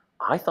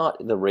I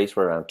thought the rates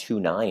were around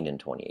 2.9 in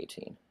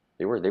 2018.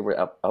 They were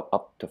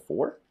up to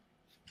 4.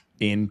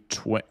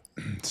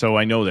 So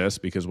I know this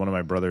because one of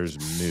my brothers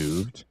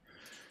moved,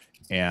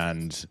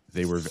 and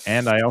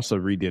I also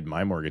redid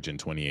my mortgage in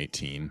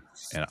 2018,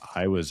 and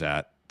I was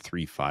at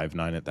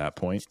 3.59 at that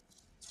point.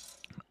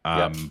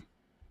 Yep.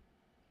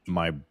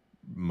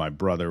 My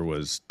brother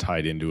was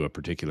tied into a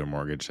particular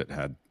mortgage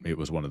it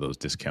was one of those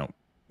discount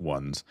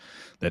ones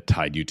that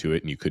tied you to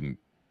it, and you couldn't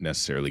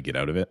necessarily get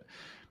out of it.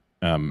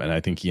 And I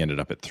think he ended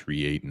up at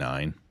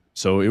 3.89.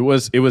 So it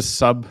was it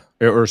was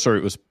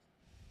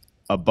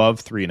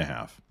above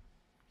 3.5.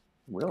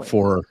 Really?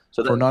 For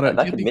not a,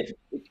 that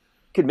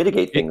could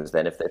mitigate things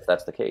then if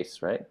that's the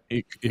case, right?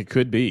 It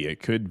could be.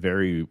 It could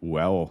very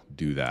well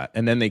do that.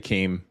 And then they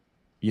came,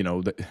 a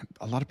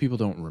lot of people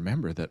don't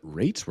remember that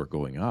rates were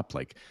going up.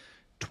 Like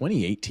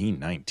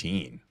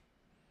 2018-19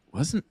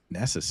 wasn't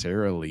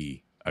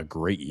necessarily a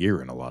great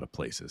year in a lot of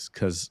places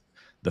because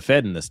the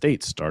Fed in the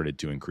States started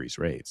to increase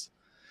rates.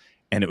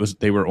 And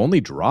they were only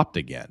dropped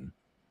again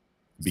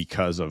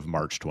because of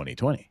March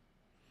 2020.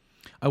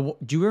 Do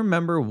you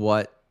remember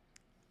what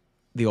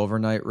the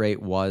overnight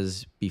rate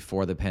was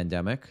before the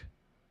pandemic?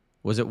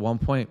 Was it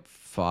 1.5?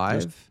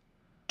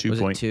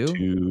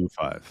 2.25.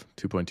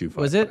 2.25.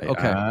 Was it?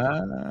 Okay.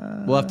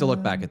 We'll have to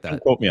look back at that.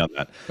 Don't quote me on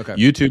that. Okay.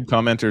 YouTube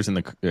commenters in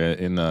the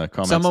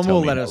comments. Someone tell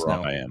will me let how us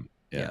wrong know. I am.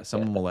 Yeah,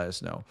 someone will let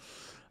us know.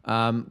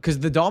 Because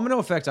the domino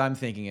effect I'm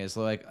thinking is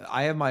like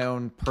I have my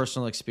own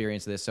personal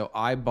experience of this. So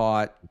I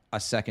bought a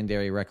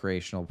secondary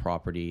recreational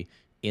property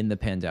in the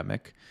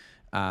pandemic.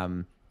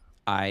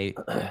 I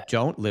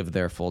don't live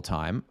there full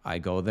time. I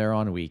go there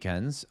on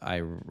weekends. I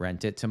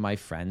rent it to my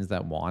friends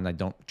that want. I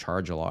don't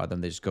charge a lot of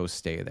them. They just go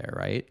stay there,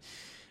 right?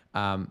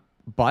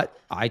 But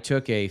I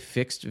took a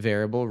fixed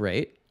variable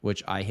rate,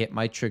 which I hit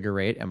my trigger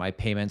rate, and my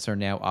payments are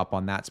now up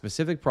on that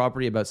specific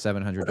property about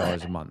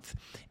 $700 a month.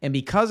 And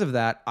because of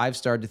that, I've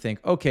started to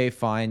think, okay,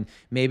 fine,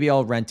 maybe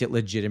I'll rent it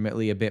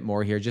legitimately a bit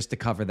more here just to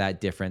cover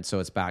that difference so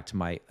it's back to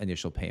my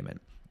initial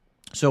payment.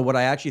 So what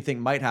I actually think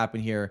might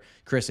happen here,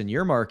 Chris, in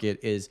your market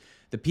is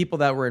the people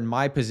that were in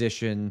my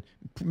position,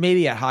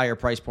 maybe at higher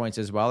price points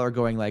as well, are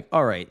going like,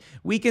 all right,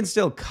 we can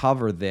still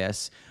cover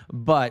this,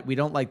 but we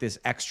don't like this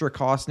extra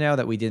cost now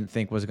that we didn't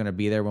think was going to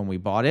be there when we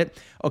bought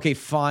it. Okay,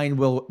 fine,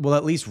 we'll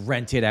at least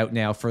rent it out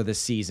now for the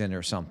season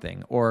or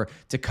something, or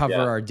to cover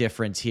our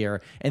difference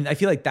here. And I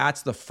feel like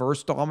that's the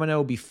first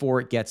domino before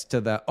it gets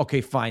to the,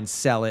 okay, fine,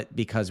 sell it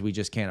because we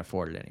just can't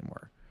afford it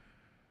anymore.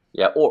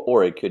 Yeah,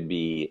 or it could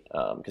be,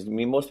 because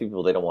most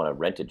people, they don't want to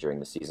rent it during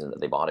the season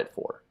that they bought it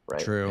for,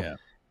 right? True. Yeah.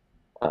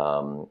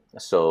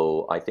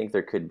 So I think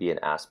there could be an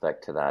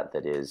aspect to that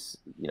is,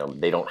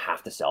 they don't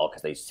have to sell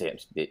because they say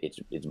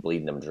it's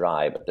bleeding them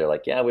dry, but they're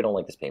like, yeah, we don't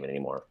like this payment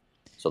anymore.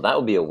 So that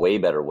would be a way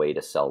better way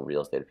to sell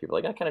real estate to people.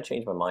 Like, I kind of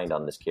changed my mind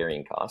on this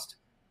carrying cost,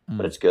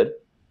 but it's good,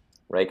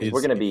 right? Because we're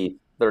going to be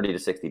 30 to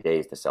 60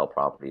 days to sell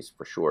properties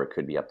for sure. It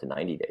could be up to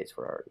 90 days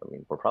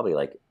we're probably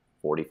like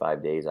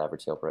 45 days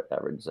average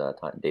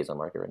days on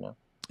market right now.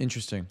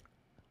 Interesting.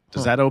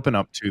 Does that open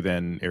up to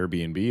then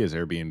Airbnb? Is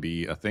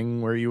Airbnb a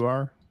thing where you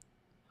are?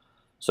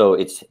 So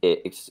it's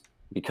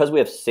because we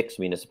have 6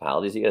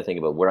 municipalities, you got to think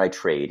about where I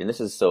trade. And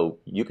this is so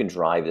you can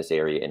drive this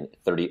area in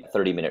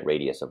 30-minute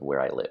radius of where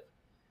I live.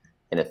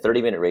 In a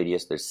 30-minute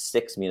radius, there's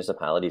 6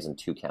 municipalities and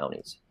 2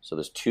 counties. So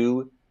there's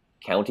 2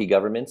 county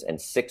governments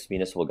and 6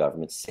 municipal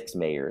governments, 6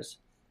 mayors.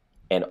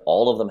 And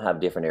all of them have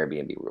different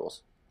Airbnb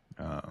rules.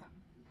 Oh.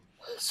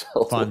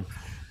 So fun.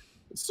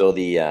 So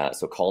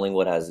so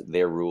Collingwood has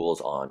their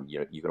rules on,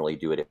 you can only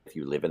do it if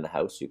you live in the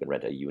house. You can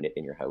rent a unit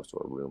in your house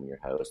or a room in your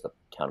house. The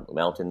town of Blue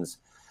Mountains,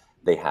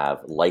 they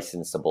have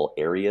licensable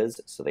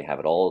areas. So they have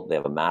it all. They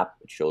have a map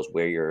that shows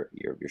where your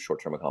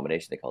short-term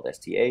accommodation, they call it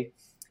STA,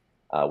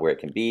 where it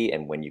can be.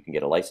 And when you can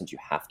get a license, you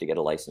have to get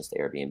a license to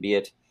Airbnb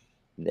it.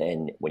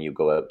 Then when you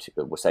go out to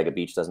Wasaga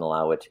Beach doesn't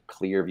allow it.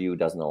 Clearview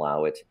doesn't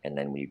allow it. And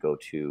then when you go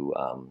to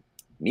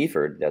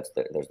Meaford, there's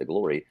the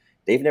Glory.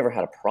 They've never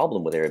had a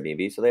problem with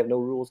Airbnb, so they have no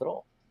rules at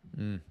all.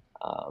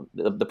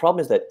 The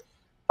problem is that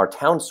our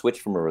town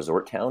switched from a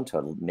resort town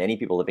to many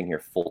people living here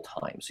full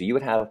time. So you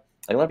would have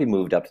a lot of people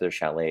moved up to their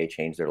chalet,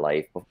 changed their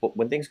life. But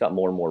when things got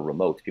more and more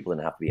remote, people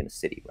didn't have to be in the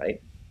city,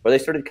 right? Or they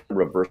started kind of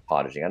reverse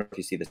cottaging. I don't know if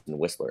you see this in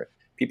Whistler.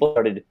 People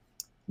started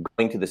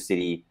going to the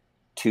city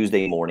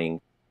Tuesday morning,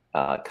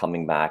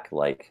 coming back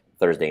like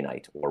Thursday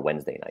night or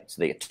Wednesday night.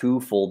 So they get 2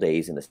 full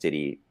days in the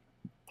city,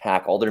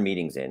 pack all their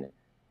meetings in,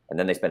 and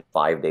then they spend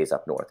 5 days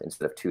up north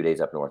instead of 2 days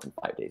up north and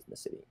 5 days in the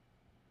city.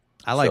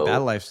 I like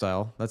that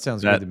lifestyle. That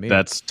sounds good to me.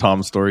 That's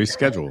Tom's Story's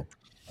schedule.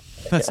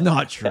 That's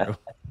not true.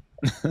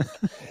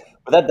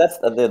 But that's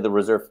the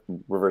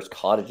reverse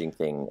cottaging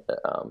thing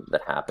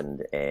that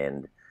happened,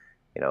 and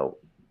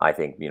I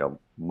think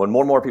when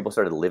more and more people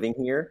started living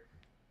here,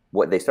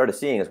 what they started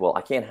seeing is, well,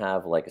 I can't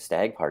have like a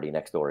stag party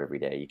next door every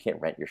day. You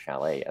can't rent your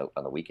chalet out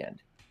on the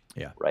weekend,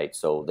 Yeah. right?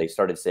 So they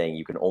started saying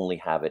you can only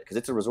have it because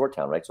it's a resort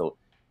town, right? So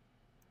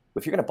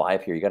if you're going to buy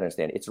up here, you got to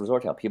understand it's a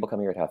resort town. People come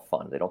here to have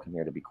fun. They don't come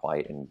here to be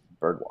quiet and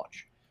bird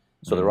watch.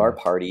 So there are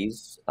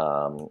parties,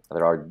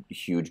 there are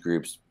huge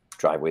groups,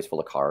 driveways full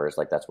of cars,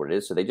 like that's what it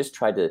is. So they just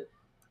tried to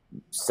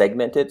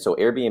segment it. So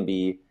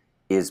Airbnb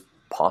is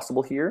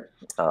possible here,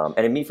 and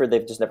in Meaford,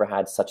 they've just never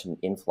had such an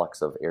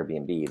influx of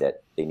Airbnb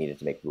that they needed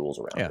to make rules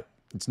around it.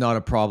 It's not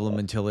a problem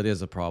until it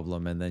is a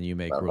problem, and then you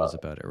make rules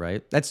about it,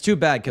 right? That's too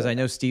bad because I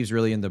know Steve's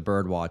really into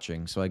bird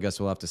watching, so I guess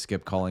we'll have to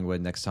skip Collingwood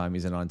next time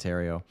he's in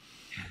Ontario.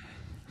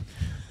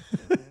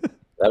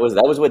 That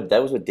was what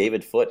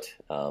David Foote,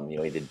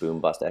 he did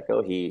Boom Bust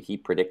Echo. He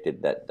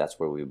predicted that that's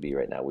where we would be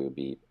right now. We would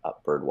be a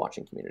bird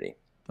watching community.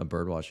 A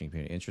bird watching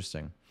community.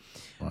 Interesting.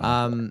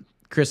 Wow.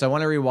 Chris, I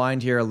want to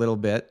rewind here a little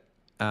bit.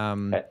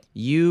 Okay.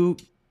 You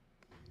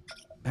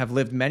have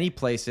lived many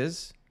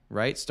places,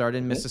 right? Started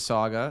in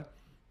Mississauga.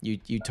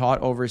 You taught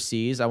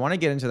overseas. I want to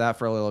get into that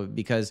for a little bit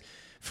because,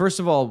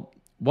 first of all,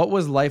 what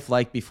was life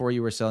like before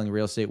you were selling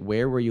real estate?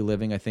 Where were you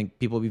living? I think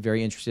people will be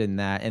very interested in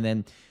that. And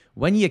then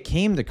when you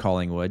came to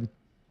Collingwood,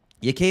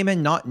 you came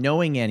in not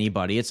knowing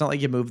anybody. It's not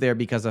like you moved there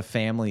because of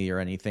family or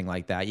anything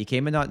like that. You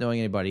came in not knowing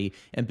anybody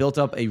and built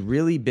up a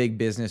really big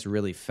business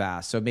really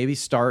fast. So maybe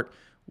start,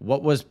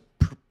 what was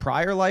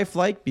prior life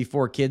like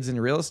before kids in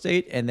real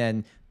estate, and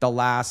then the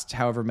last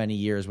however many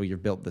years where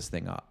you've built this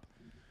thing up?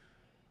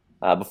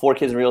 Before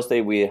kids in real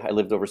estate, I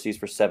lived overseas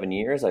for 7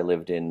 years. I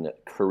lived in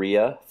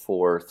Korea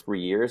for 3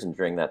 years, and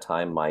during that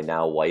time, my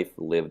now wife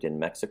lived in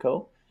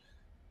Mexico.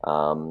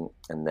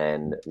 And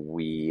then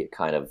we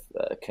kind of,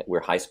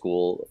 we're high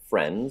school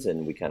friends,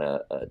 and we kind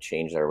of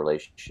changed our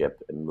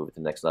relationship and moved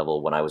to the next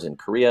level when I was in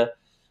Korea.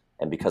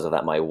 And because of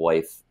that, my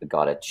wife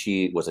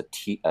was a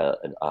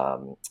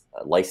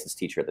licensed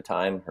teacher at the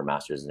time, her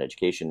master's in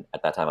education.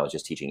 At that time, I was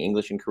just teaching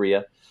English in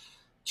Korea.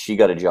 She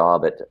got a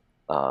job at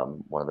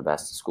one of the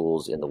best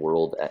schools in the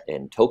world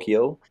in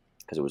Tokyo,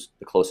 because it was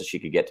the closest she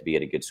could get to be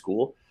at a good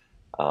school.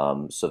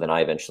 So then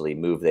I eventually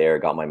moved there,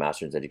 got my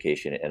master's in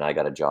education, and I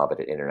got a job at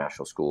an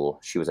international school.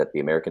 She was at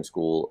the American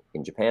school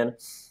in Japan,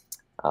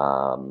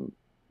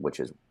 which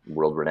is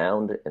world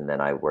renowned. And then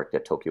I worked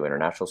at Tokyo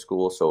International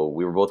School. So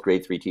we were both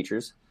grade 3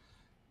 teachers,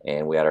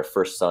 and we had our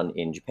first son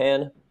in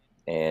Japan.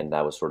 And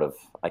that was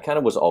I kind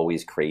of was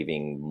always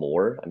craving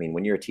more. I mean,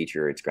 when you're a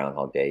teacher, it's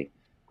Groundhog Day.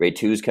 Grade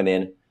 2s come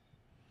in,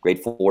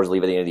 grade 4s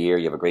leave at the end of the year.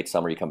 You have a great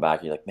summer, you come back,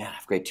 and you're like, man, I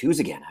have grade 2s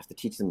again. I have to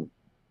teach them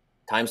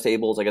times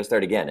tables. I got to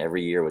start again.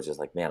 Every year was just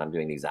like, man, I'm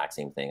doing the exact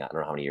same thing. I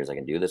don't know how many years I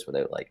can do this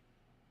without like.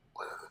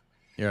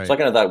 Right. So I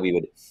kind of thought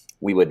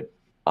we would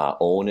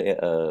own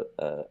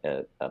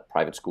a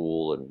private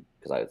school, and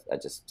because I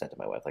just said to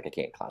my wife, like, I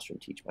can't classroom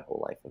teach my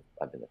whole life.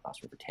 I've been in the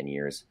classroom for 10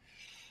 years.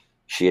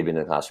 She had been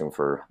in the classroom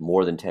for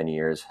more than 10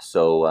 years.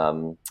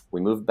 So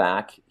we moved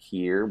back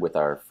here with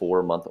our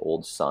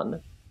 4-month-old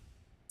son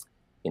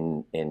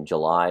in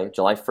July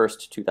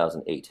 1st,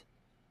 2008.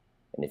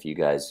 And if you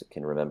guys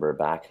can remember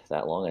back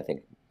that long, I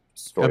think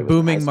Story a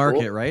booming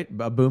market, right?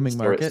 A booming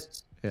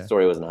market. Yeah.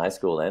 Story was in high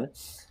school then.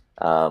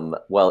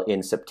 Well,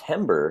 in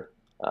September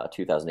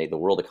 2008, the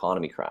world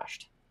economy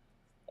crashed.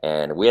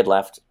 And we had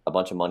left a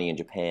bunch of money in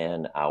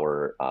Japan.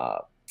 Our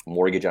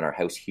mortgage on our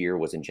house here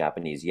was in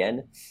Japanese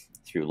yen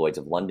through Lloyd's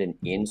of London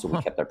in. So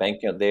we kept our bank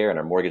account there, and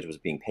our mortgage was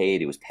being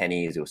paid. It was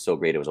pennies. It was so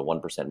great. It was a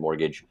 1%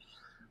 mortgage.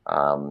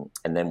 And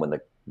then when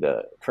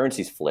the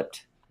currencies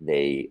flipped,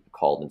 they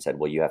called and said,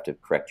 well, you have to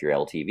correct your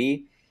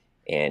LTV,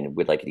 and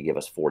we'd like you to give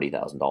us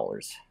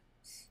 $40,000.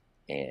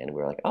 And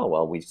we were like, oh,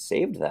 well, we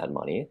saved that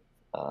money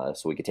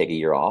so we could take a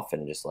year off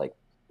and just like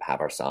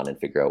have our son and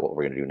figure out what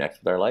we're going to do next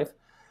with our life.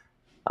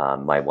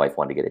 My wife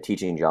wanted to get a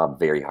teaching job.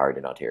 Very hard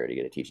in Ontario to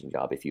get a teaching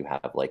job if you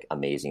have like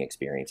amazing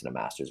experience and a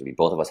master's degree.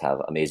 Both of us have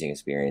amazing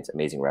experience,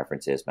 amazing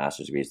references,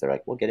 master's degrees. They're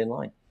like, well, get in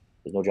line.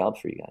 There's no jobs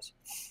for you guys.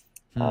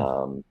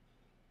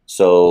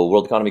 So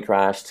world economy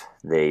crashed.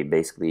 They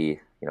basically,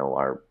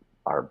 our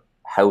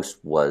house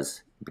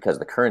was, because of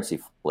the currency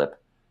flip,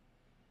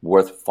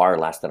 worth far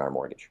less than our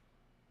mortgage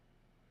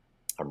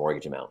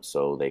amount.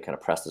 So they kind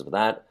of pressed us with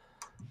that.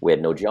 We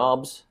had no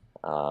jobs.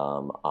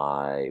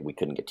 We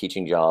couldn't get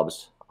teaching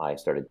jobs. I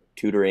started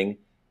tutoring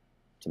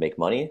to make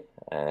money,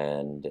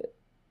 and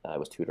I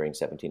was tutoring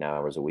 17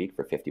 hours a week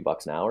for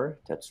 $50 an hour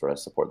to sort of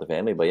support the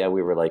family. But yeah,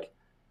 we were like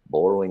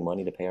borrowing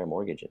money to pay our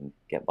mortgage and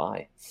get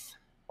by.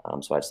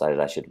 So I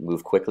decided I should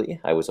move quickly.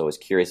 I was always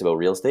curious about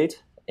real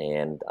estate,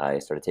 and I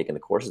started taking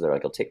the courses. They're like,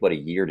 it'll take about a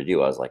year to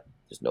do. I was like,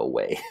 there's no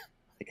way.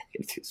 I can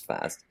do this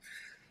fast.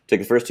 Took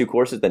the first 2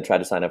 courses, then tried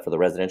to sign up for the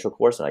residential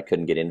course, and I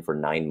couldn't get in for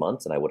 9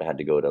 months, and I would have had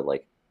to go to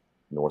like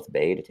North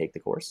Bay to take the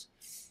course.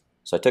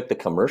 So I took the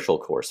commercial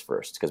course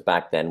first, because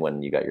back then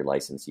when you got your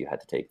license, you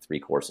had to take 3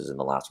 courses, and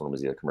the last one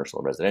was either commercial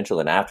or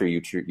residential. And after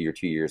your 2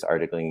 years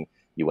articling,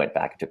 you went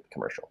back and took the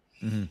commercial.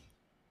 Mm-hmm.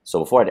 So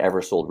before I'd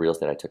ever sold real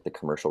estate, I took the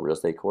commercial real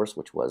estate course,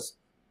 which was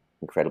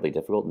incredibly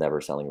difficult, never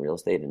selling real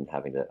estate and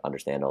having to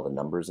understand all the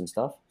numbers and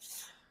stuff.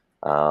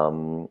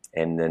 And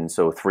then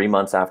so 3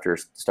 months after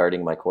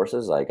starting my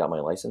courses, I got my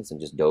license and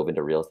just dove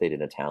into real estate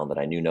in a town that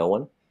I knew no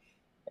one.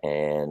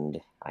 And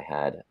I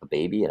had a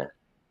baby and a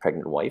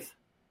pregnant wife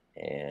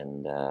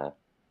and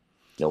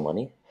no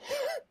money.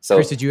 So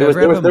Chris, did you ever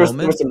have a moment?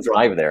 There was some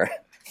drive there.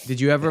 Did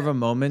you ever have a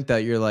moment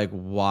that you're like,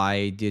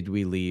 why did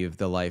we leave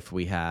the life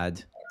we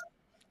had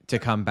to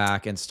come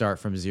back and start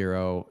from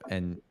zero,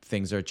 and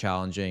things are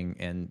challenging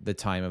and the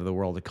time of the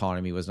world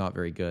economy was not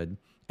very good?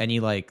 And you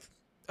like,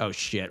 oh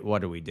shit,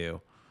 what do we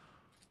do?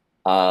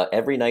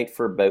 Every night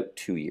for about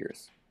 2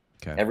 years.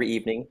 Okay. Every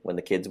evening when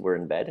the kids were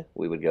in bed,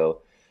 we would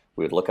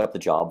look up the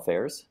job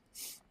fairs.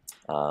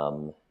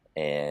 And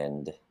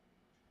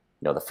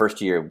the first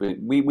year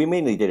we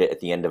mainly did it at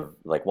the end of,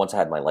 like, once I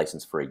had my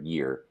license for a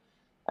year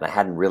and I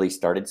hadn't really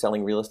started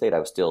selling real estate, I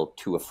was still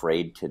too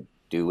afraid to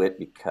do it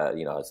because,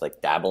 I was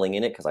like dabbling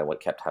in it because I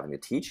kept having to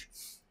teach.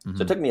 Mm-hmm.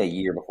 So it took me a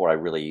year before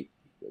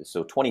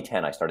so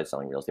 2010, I started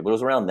selling real estate, but it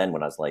was around then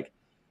when I was like,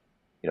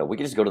 we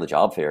could just go to the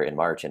job fair in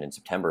March, and in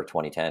September of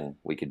 2010,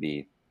 we could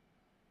be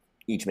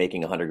each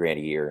making $100,000 a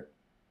year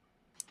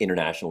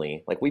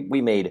internationally. Like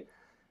we made,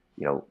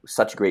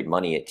 such great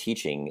money at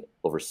teaching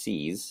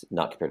overseas,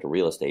 not compared to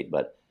real estate,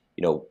 but,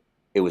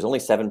 it was only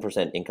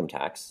 7% income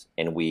tax.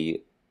 And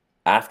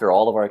after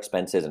all of our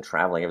expenses and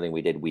traveling, everything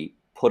we did, we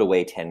put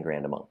away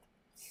 $10,000 a month.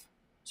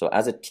 So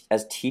as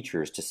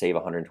teachers, to save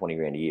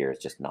 $120,000 a year is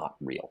just not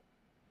real.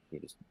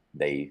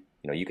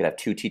 You could have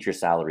 2 teacher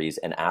salaries,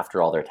 and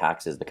after all their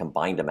taxes, the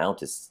combined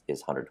amount is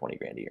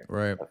 $120,000 a year,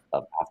 right?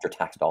 Of after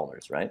tax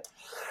dollars, right?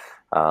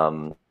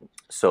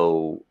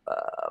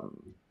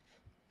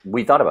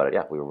 We thought about it.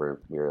 Yeah, we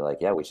were like,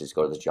 yeah, we should just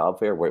go to this job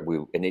fair.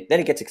 Then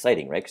it gets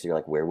exciting, right? Because you're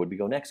like, where would we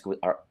go next?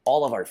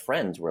 All of our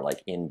friends were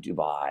like in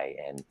Dubai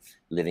and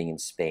living in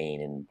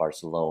Spain and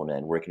Barcelona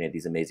and working at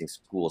these amazing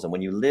schools. And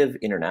when you live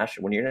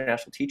international, when you're an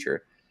international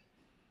teacher,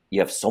 you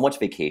have so much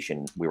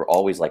vacation. We were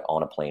always like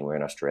on a plane. We're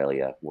in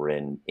Australia. We're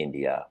in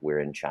India. We're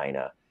in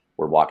China.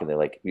 We're walking there.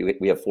 Like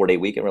we have 4-day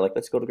weekend. We're like,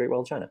 let's go to Great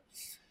Wall of China.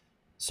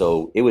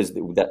 So it was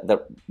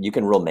that you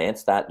can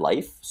romance that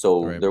life.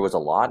 So right. There was a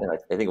lot, and I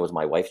think it was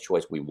my wife's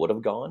choice. We would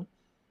have gone,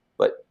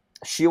 but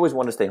she always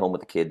wanted to stay home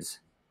with the kids.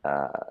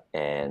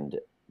 And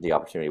the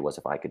opportunity was,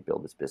 if I could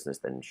build this business,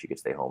 then she could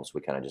stay home. So we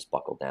kind of just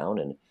buckled down.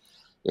 And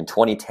in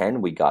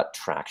 2010, we got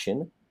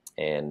traction,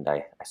 and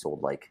I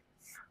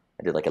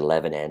did like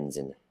 11 ends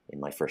in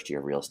my first year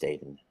of real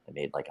estate, and I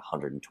made like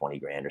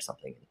 $120,000 or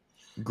something.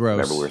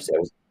 Gross. Remember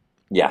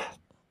yeah.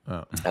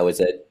 Oh. I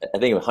was at, I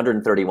think,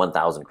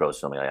 131,000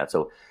 gross, something like that.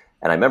 So,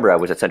 and I remember I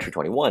was at Century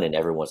 21, and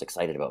everyone was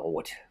excited about,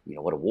 what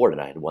award,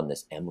 and I had won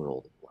this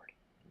Emerald Award.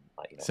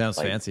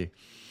 Sounds fancy.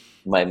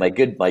 My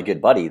good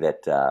buddy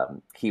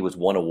that he was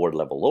one award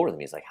level lower than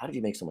me. He's like, how did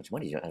you make so much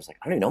money? I was like,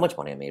 I don't even know how much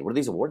money I made. What do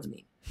these awards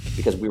mean?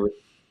 Because we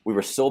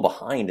were so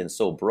behind and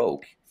so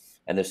broke.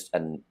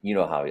 And you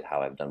know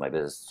how I've done my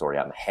business story.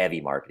 I'm heavy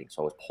marketing,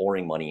 so I was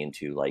pouring money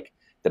into like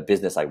the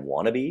business I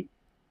want to be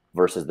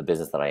versus the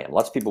business that I am.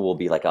 Lots of people will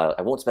be like,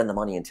 I won't spend the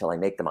money until I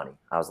make the money.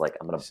 I was like,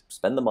 I'm going to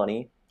spend the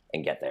money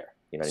and get there.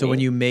 So when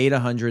you made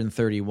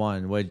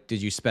 131, what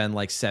did you spend,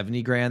 like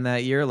 $70,000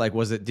 that year? Like,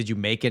 did you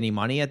make any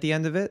money at the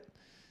end of it?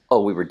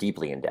 Oh, we were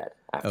deeply in debt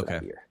after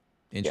that year.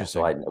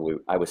 Interesting. Yeah, so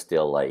I was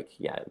still like,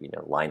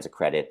 lines of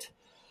credit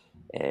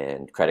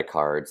and credit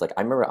cards. Like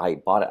I remember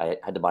I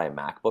had to buy a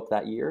MacBook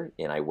that year,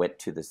 and I went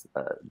to this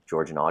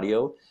Georgian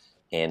Audio,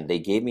 and they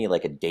gave me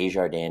like a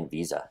Desjardins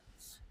Visa.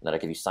 And that,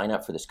 like, if you sign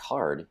up for this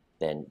card,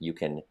 then you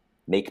can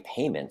make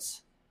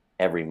payments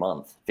every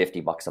month,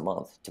 $50 a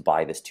month, to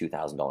buy this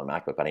 $2,000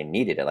 MacBook. But I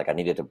needed it. Like I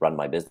needed to run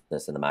my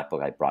business, and the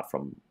MacBook I brought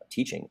from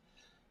teaching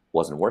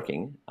wasn't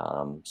working.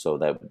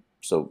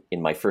 So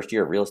in my first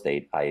year of real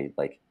estate, I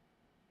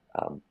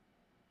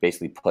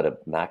basically put a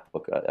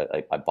MacBook.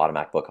 I bought a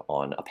MacBook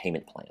on a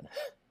payment plan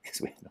because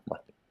we had no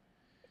money.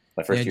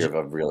 My first year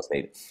of real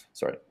estate.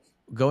 Sorry.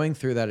 Going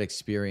through that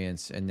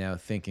experience and now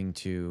thinking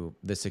to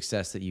the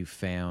success that you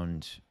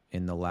found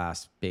in the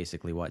last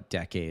basically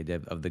decade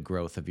of the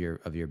growth of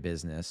your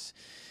business,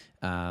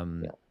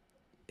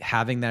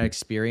 having that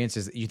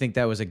experience, you think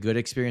that was a good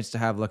experience to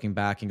have, looking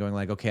back and going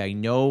like, okay, I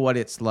know what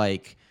it's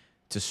like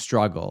to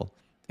struggle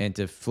and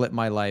to flip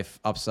my life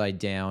upside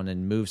down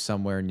and move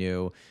somewhere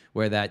new,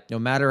 where that no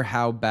matter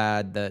how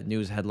bad the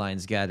news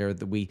headlines get, or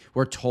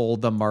we're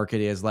told the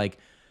market is, like,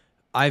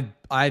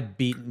 I've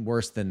beaten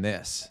worse than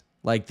this.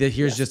 Like,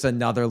 here's just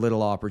another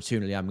little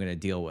opportunity I'm going to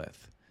deal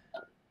with.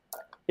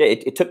 Yeah,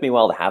 it took me a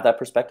while to have that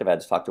perspective. I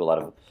had to talk to a lot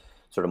of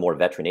sort of more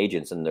veteran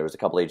agents, and there was a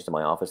couple agents in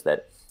my office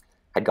that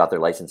had got their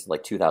license in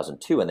like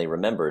 2002, and they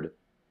remembered,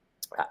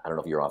 I don't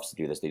know if your office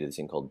do this, they do this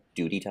thing called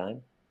duty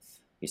time.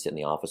 You sit in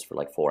the office for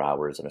like 4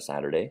 hours on a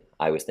Saturday.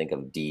 I always think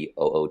of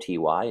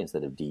DOOTY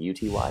instead of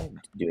DUTY,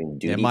 doing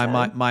Yeah, duty my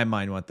time. my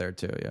mind went there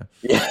too. Yeah.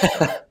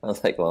 Yeah. I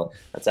was like, well,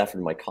 that's after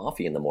my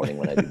coffee in the morning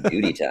when I do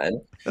duty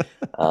time.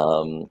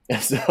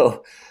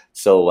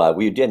 So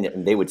we did,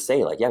 and they would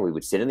say like, yeah, we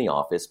would sit in the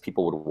office.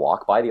 People would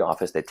walk by the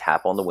office. They'd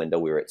tap on the window.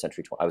 We were at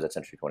I was at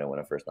Century 20 when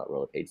I first got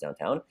Roller Page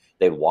downtown.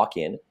 They'd walk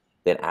in.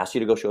 They'd ask you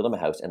to go show them a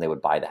house, and they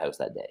would buy the house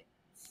that day.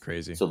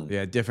 Crazy. So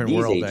yeah, different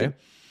world,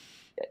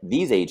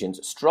 these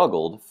agents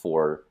struggled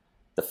for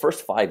the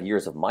first 5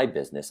 years of my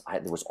business.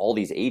 There was all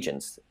these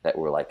agents that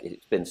were like,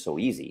 it's been so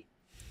easy.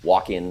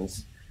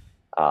 Walk-ins.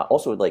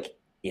 Also, like,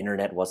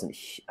 internet wasn't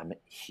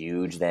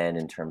huge then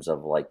in terms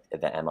of like the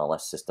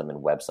MLS system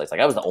and websites. Like,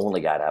 I was the only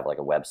guy to have like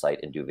a website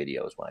and do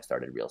videos when I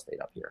started real estate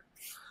up here.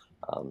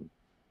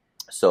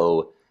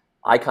 So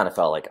I kind of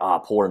felt like,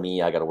 poor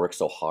me. I got to work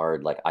so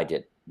hard. Like, I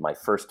did. My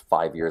first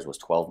 5 years was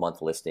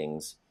 12-month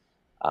listings.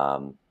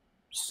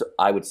 So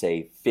I would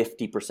say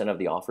 50% of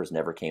the offers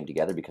never came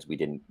together because we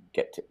didn't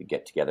get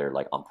together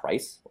like on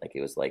price. Like,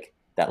 it was like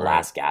that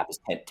last gap is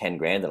 10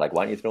 grand. They're like,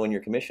 why don't you throw in your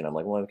commission? I'm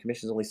like, well, my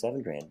commission is only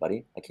 7 grand,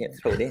 buddy. I can't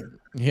throw it in.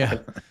 Yeah.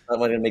 I'm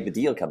going to make the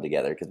deal come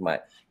together because my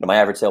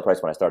average sale price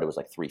when I started was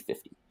like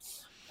 350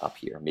 up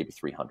here, maybe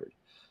 300.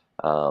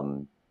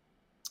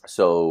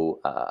 So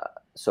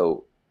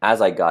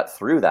as I got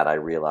through that, I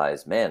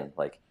realized, man,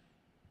 like,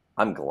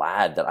 I'm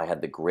glad that I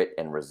had the grit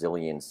and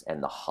resilience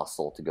and the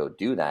hustle to go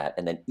do that.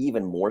 And then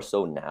even more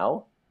so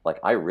now, like,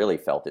 I really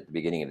felt it at the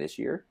beginning of this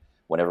year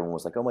when everyone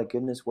was like, oh my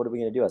goodness, what are we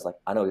going to do? I was like,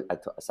 I know. I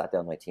sat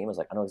down with my team. I was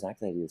like, I know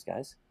exactly how to do this,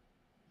 guys.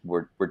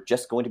 We're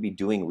just going to be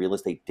doing real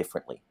estate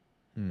differently,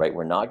 right?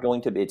 We're not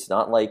going to be, it's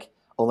not like,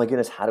 oh my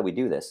goodness, how do we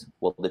do this?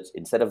 Well,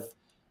 instead of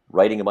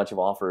writing a bunch of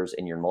offers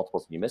and you're in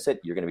multiples and you miss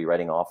it, you're going to be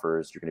writing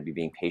offers. You're going to be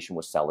being patient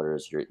with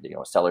sellers.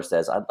 A seller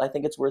says, I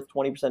think it's worth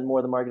 20%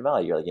 more than market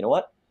value. You're like, you know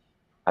what?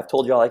 I've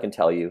told you all I can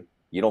tell you.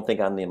 You don't think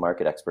I'm the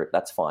market expert.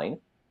 That's fine.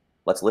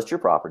 Let's list your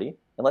property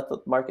and let the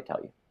market tell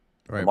you.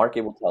 Right. The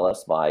market will tell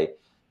us by,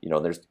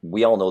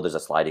 we all know there's a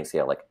sliding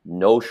scale, like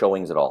no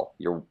showings at all.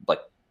 You're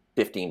like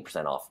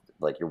 15% off,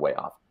 like you're way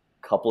off.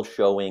 Couple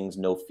showings,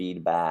 no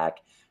feedback.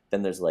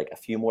 Then there's like a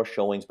few more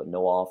showings, but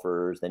no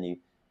offers. Then you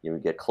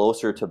get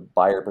closer to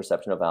buyer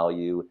perception of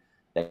value.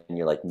 Then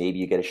you're like, maybe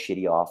you get a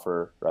shitty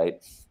offer,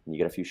 right? And you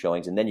get a few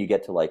showings. And then you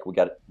get to like, we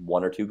got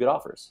 1 or 2 good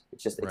offers.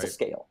 It's a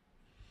scale.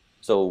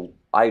 So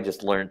I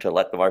just learned to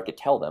let the market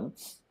tell them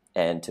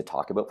and to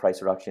talk about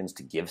price reductions,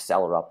 to give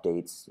seller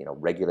updates,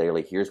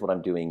 regularly. Here's what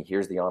I'm doing.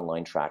 Here's the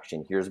online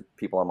traction. Here's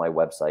people on my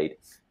website.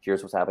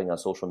 Here's what's happening on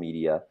social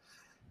media,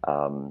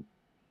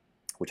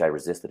 which I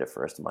resisted at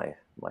first. My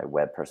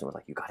web person was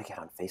like, you got to get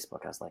on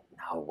Facebook. I was like,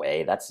 no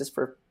way. That's just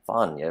for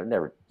fun.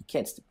 No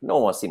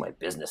one wants to see my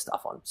business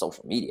stuff on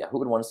social media. Who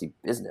would want to see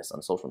business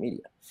on social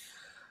media?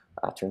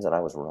 Turns out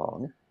I was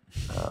wrong.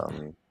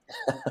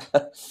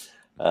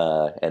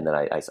 And then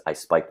I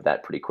spiked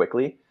that pretty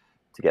quickly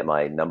to get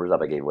my numbers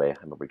up. I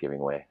remember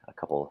giving away a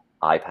couple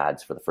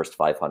iPads for the first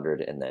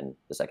 500 and then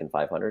the second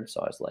 500.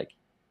 So I was like,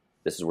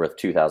 this is worth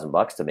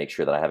 $2,000 to make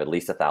sure that I have at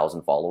least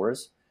 1,000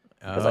 followers.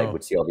 Because I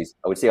would see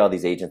all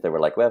these agents that were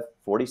like, we have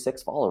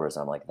 46 followers.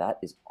 I'm like, that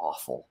is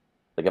awful.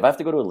 Like, if I have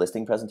to go to a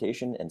listing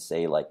presentation and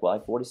say like, well, I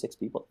have 46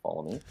 people that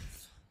follow me,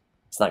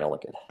 it's not gonna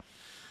look good.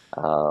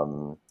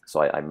 So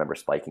I remember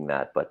spiking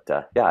that, but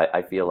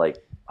I feel like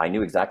I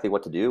knew exactly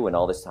what to do when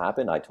all this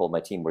happened. I told my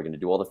team, we're going to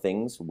do all the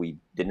things we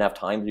didn't have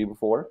time to do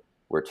before.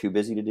 We're too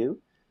busy to do.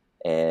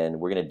 And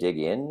we're going to dig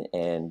in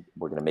and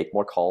we're going to make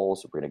more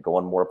calls. We're going to go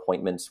on more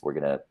appointments. We're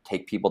going to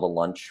take people to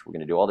lunch. We're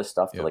going to do all this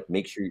stuff to like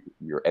make sure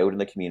you're out in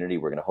the community.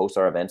 We're going to host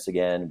our events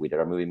again. We did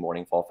our movie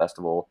morning fall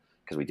festival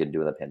because we didn't do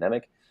it in the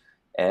pandemic.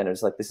 And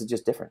it's like, this is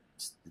just different.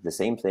 It's the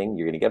same thing.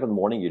 You're going to get up in the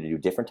morning. You're going to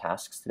do different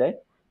tasks today,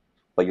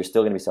 but you're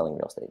still going to be selling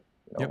real estate.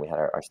 We had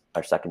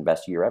our second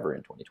best year ever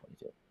in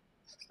 2022.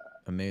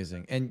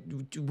 Amazing.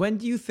 And when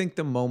do you think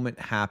the moment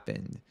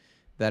happened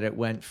that it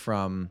went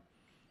from,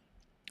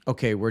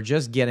 okay, we're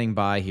just getting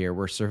by here,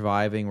 we're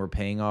surviving, we're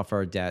paying off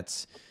our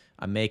debts,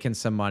 I'm making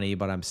some money,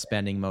 but I'm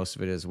spending most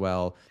of it as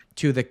well,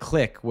 to the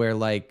click where,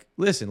 like,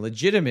 listen,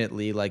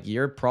 legitimately, like,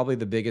 you're probably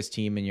the biggest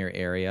team in your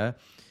area.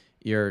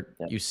 You're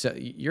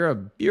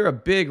a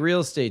big real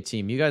estate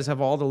team. You guys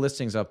have all the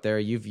listings up there.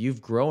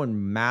 You've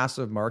grown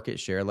massive market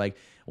share. Like,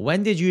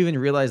 when did you even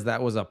realize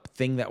that was a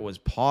thing that was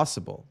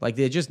possible? Like,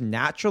 did it just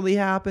naturally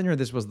happen, or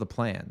this was the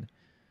plan?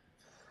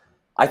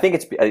 I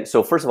think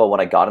so. First of all,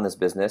 when I got in this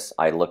business,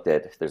 I looked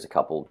at, there's a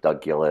couple,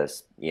 Doug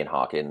Gillis, Ian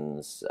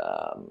Hawkins.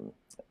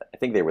 I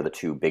think they were the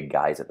 2 big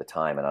guys at the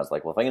time. And I was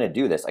like, well, if I'm going to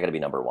do this, I got to be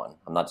number one.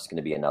 I'm not just going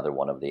to be another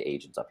one of the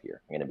agents up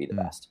here. I'm going to be the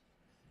best.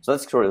 So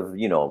that's sort of,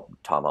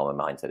 Tom, how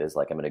my mindset is.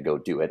 Like, I'm going to go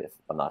do it if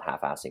I'm not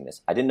half-assing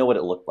this. I didn't know what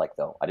it looked like,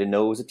 though. I didn't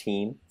know it was a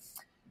team.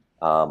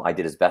 I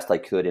did as best I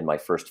could in my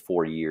first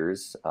 4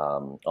 years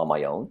on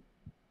my own,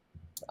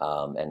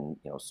 and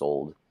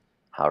sold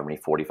however many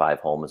 45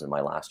 homes in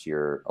my last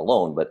year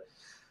alone. But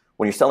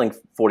when you're selling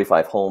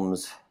 45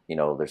 homes,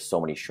 there's so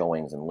many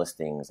showings and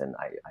listings, and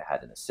I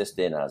had an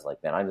assistant, and I was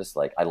like, man, I'm just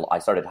like, I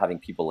started having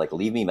people like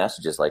leave me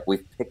messages like,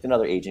 we've picked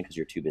another agent because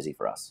you're too busy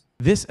for us.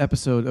 This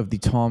episode of the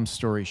Tom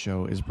Story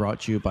Show is brought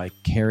to you by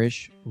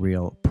Keleher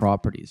Real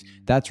Properties.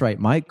 That's right,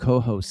 my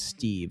co-host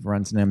Steve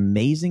runs an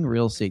amazing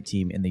real estate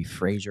team in the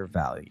Fraser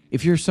Valley.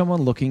 If you're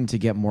someone looking to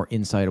get more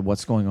insight of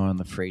what's going on in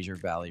the Fraser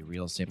Valley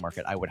real estate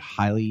market, I would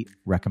highly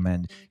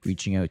recommend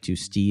reaching out to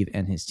Steve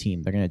and his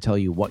team. They're going to tell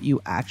you what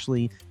you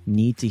actually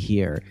need to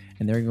hear,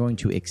 and they're going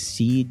to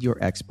exceed your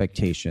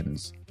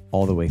expectations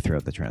all the way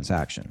throughout the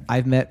transaction.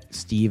 I've met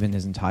Steve and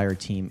his entire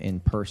team in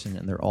person,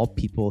 and they're all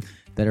people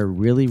that are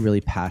really, really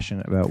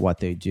passionate about what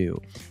they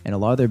do. And a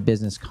lot of their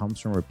business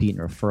comes from repeat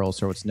and referrals,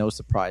 so it's no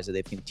surprise that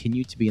they've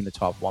continued to be in the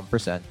top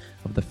 1%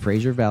 of the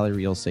Fraser Valley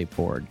Real Estate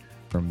Board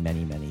for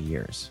many, many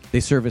years.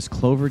 They service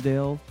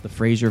Cloverdale, the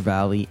Fraser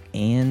Valley,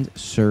 and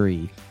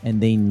Surrey, and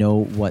they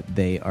know what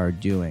they are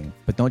doing.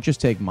 But don't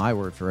just take my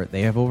word for it.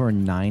 They have over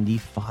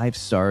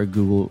 95-star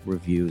Google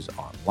reviews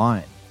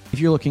online. If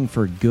you're looking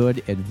for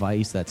good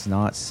advice that's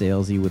not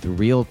salesy with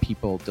real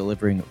people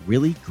delivering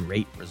really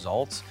great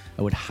results,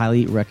 I would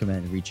highly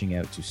recommend reaching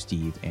out to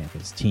Steve and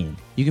his team.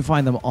 You can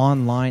find them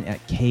online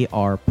at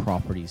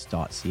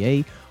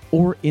krproperties.ca,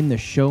 or in the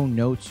show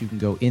notes. You can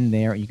go in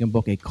there and you can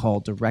book a call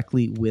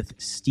directly with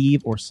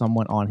Steve or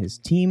someone on his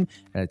team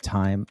at a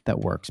time that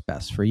works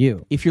best for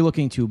you. If you're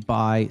looking to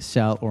buy,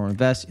 sell, or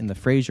invest in the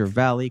Fraser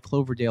Valley,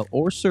 Cloverdale,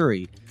 or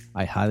Surrey,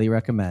 I highly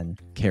recommend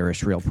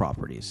Keleher Real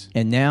Properties.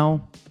 And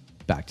now,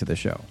 back to the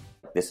show.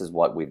 This is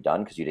what we've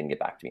done because you didn't get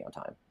back to me on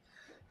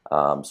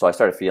time. So I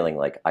started feeling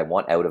like I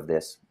want out of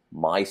this.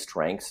 My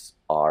strengths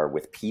are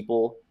with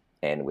people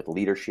and with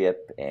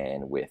leadership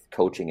and with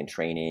coaching and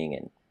training.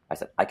 And I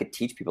said, I could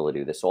teach people to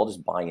do this. So I'll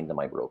just buy into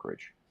my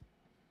brokerage.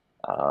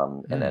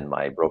 And then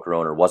my broker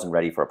owner wasn't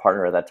ready for a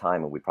partner at that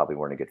time, and we probably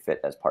weren't a good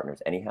fit as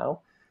partners anyhow.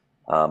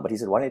 But he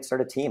said, why don't you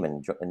start a team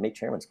and make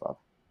Chairman's Club?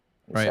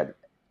 He said,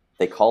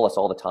 they call us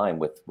all the time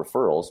with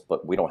referrals,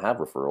 but we don't have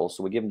referrals.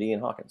 So we give them to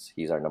Ian Hawkins.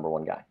 He's our number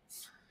one guy.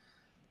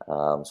 So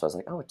I was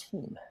like, oh, a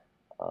team.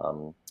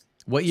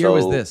 What year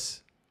was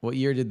this? What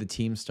year did the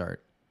team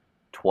start?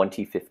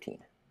 2015.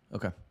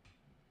 Okay.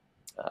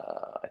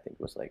 I think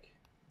it was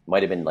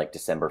might have been like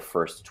December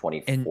 1st,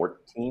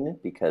 2014,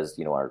 because,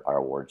 our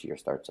awards year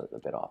starts a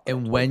bit off.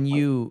 And when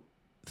you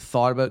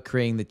thought about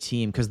creating the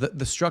team, because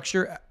the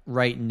structure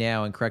right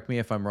now, and correct me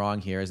if I'm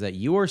wrong here, is that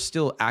you are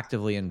still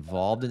actively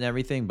involved in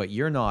everything, but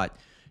you're not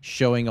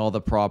showing all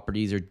the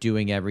properties or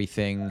doing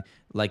everything.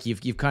 Like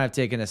you've kind of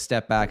taken a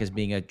step back as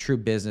being a true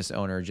business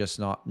owner, just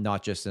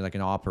not just like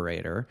an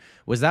operator.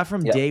 Was that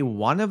from day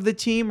one of the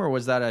team, or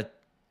was that a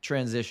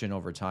transition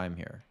over time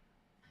here?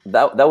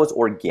 That was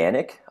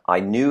organic. I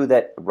knew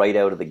that right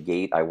out of the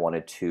gate, I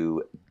wanted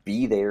to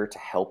be there to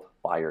help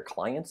buyer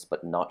clients,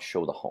 but not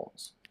show the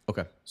homes.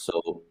 Okay.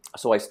 So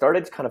I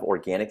started kind of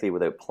organically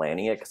without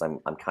planning it, because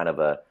I'm kind of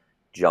a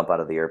jump out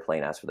of the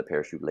airplane, ask for the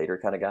parachute later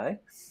kind of guy.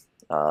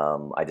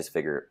 I just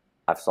figure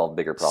I've solved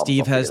bigger problems.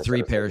 Steve has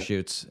 3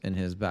 parachutes in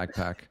his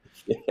backpack.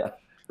 Yeah,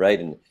 right.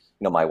 And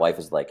my wife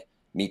is like,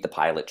 meet the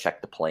pilot,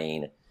 check the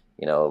plane,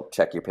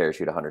 check your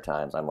parachute 100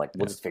 times. I'm like,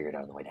 we'll just figure it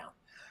out on the way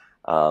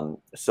down.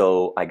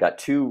 So I got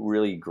 2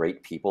 really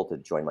great people to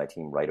join my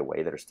team right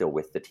away that are still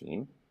with the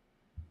team.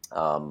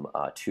 2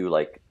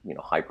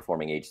 high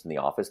performing agents in the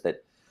office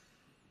that,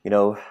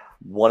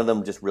 one of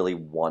them just really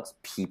wants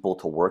people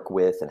to work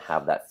with and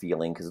have that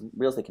feeling, because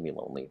real estate can be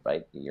lonely,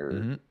 right? If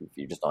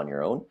you're just on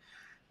your own.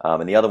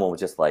 And the other one was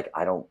just like,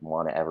 I don't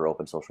want to ever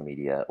open social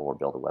media or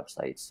build a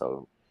website.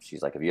 So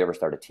she's like, if you ever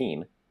start a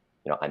team,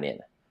 I'm in.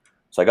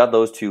 So I got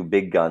those 2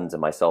 big guns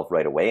and myself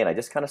right away. And I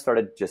just kind of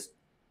started because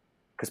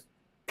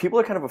people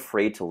are kind of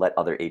afraid to let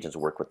other agents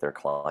work with their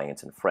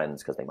clients and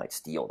friends because they might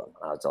steal them.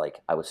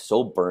 I was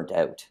so burnt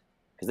out,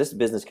 because this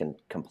business can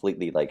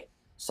completely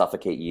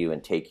suffocate you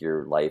and take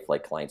your life.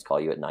 Like, clients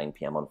call you at 9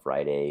 p.m. on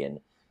Friday, and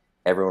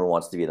everyone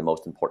wants to be the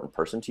most important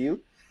person to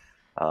you.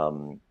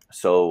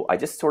 So I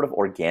just sort of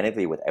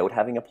organically, without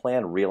having a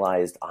plan,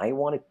 realized I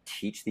want to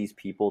teach these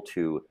people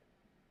to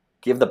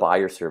give the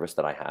buyer service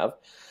that I have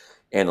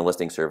and the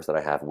listing service that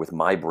I have with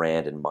my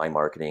brand and my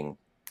marketing,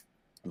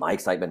 my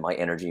excitement, my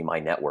energy, my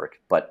network,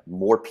 but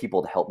more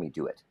people to help me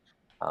do it.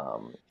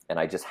 And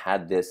I just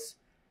had this,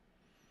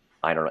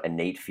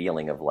 innate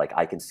feeling of like,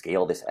 I can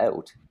scale this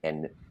out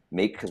and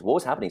because what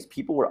was happening is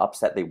people were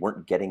upset they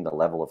weren't getting the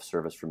level of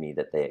service from me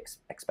that they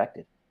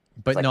expected.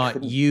 But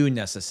not you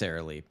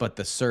necessarily, but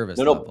the service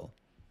level.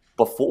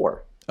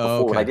 Before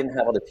when I didn't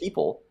have other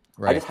people,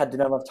 right. I just didn't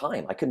have enough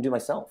time. I couldn't do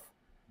myself.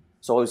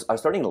 So I was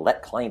starting to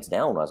let clients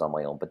down when I was on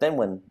my own. But then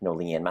when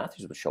Leanne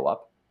Matthews would show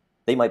up,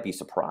 they might be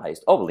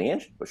surprised. Oh,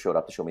 Leanne showed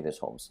up to show me this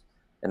homes.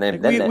 And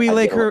then, we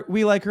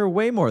like her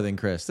way more than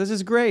Chris. This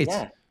is great.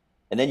 Yeah.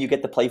 And then you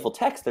get the playful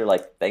text. They're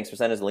like, thanks for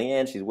sending us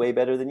Leanne. She's way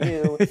better than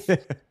you.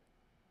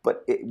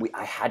 But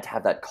I had to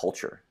have that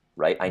culture,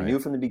 right? I knew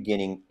from the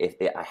beginning,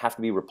 I have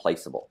to be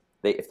replaceable.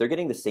 If they're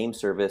getting the same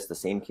service, the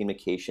same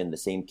communication, the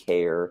same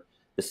care,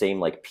 the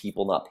same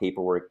people, not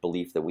paperwork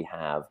belief that we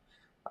have,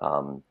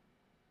 and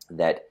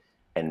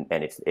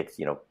it's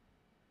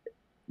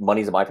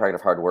money's a byproduct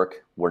of hard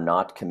work. We're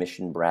not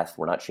commission breath.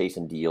 We're not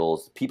chasing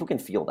deals. People can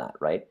feel that,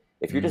 right?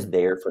 If you're just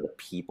there for the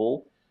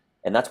people,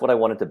 and that's what I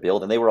wanted to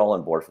build, and they were all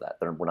on board for that.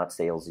 We're not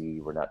salesy.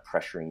 We're not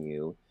pressuring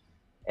you.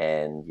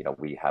 And,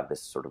 we have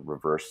this sort of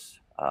reverse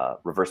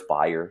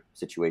buyer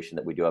situation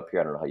that we do up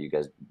here. I don't know how you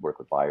guys work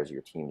with buyers or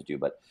your teams do,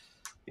 but,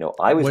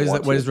 I was.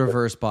 What does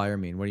reverse buyer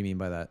mean? What do you mean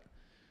by that?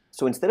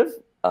 So instead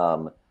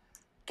of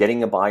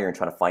getting a buyer and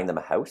trying to find them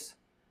a house,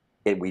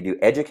 we do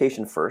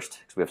education first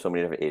because we have so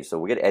many different ages. So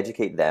we get to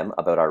educate them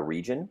about our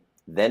region.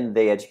 Then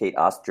they educate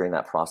us during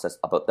that process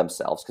about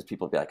themselves, because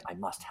people will be like, I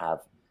must have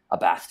a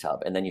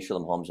bathtub. And then you show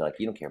them homes, you're like,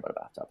 you don't care about a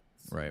bathtub.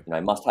 Right. I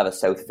must have a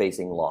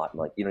south-facing lot. I'm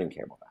like, you don't even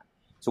care about that.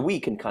 So we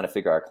can kind of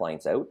figure our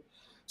clients out.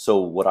 So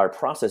what our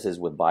process is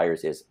with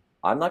buyers is,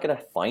 I'm not going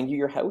to find you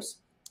your house.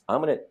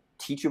 I'm going to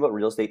teach you about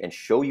real estate and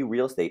show you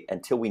real estate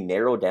until we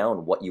narrow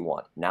down what you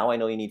want. Now I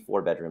know you need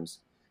 4 bedrooms.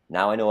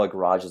 Now I know a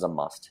garage is a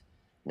must.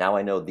 Now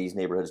I know these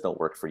neighborhoods don't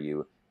work for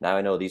you. Now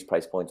I know these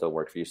price points don't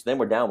work for you. So then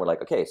we're down. We're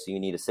like, okay, so you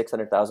need a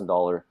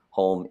 $600,000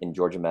 home in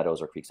Georgia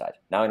Meadows or Creekside.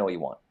 Now I know what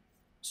you want.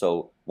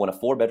 So when a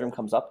 4-bedroom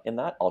comes up in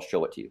that, I'll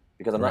show it to you,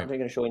 because I'm not going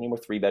to show you any more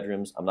 3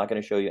 bedrooms. I'm not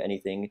going to show you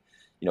anything,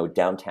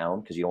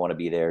 downtown, because you don't want to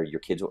be there. Your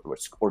kids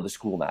or the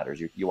school matters.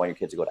 You want your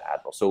kids to go to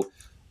Admiral. So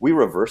we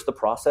reverse the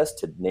process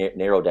to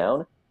narrow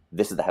down.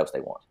 This is the house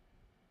they want.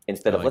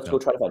 Instead of, let's go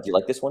try to find, do you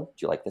like this one? Do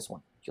you like this one?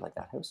 Do you like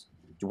that house?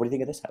 What do you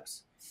think of this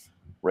house?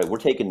 Right. We're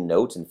taking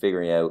notes and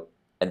figuring out,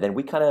 and then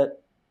we kind of,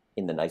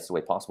 in the nicest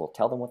way possible,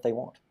 tell them what they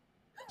want.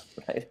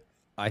 Right.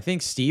 I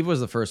think Steve was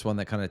the first one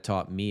that kind of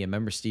taught me. I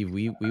remember, Steve,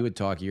 we would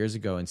talk years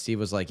ago, and Steve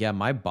was like, yeah,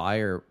 my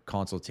buyer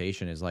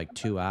consultation is like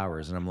 2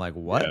 hours. And I'm like,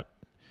 what? Yeah.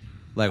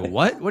 Like,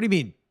 what? What do you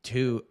mean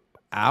 2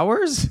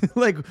 hours?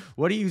 Like,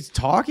 what are you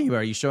talking about?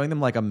 Are you showing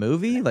them like a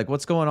movie? Like,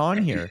 what's going on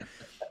here?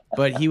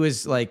 But he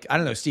was like, I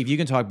don't know, Steve, you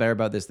can talk better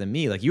about this than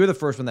me. Like, you were the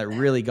first one that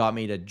really got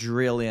me to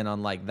drill in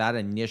on like that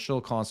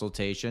initial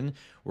consultation.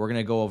 We're going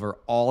to go over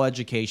all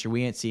education.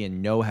 We ain't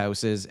seeing no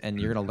houses, and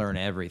you're going to learn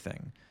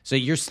everything. So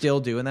you're still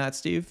doing that,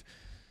 Steve?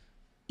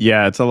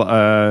 Yeah, it's a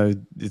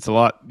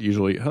lot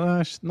usually,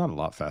 not a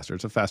lot faster.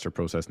 It's a faster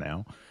process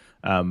now.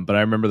 But I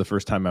remember the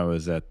first time I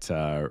was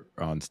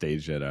on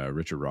stage at a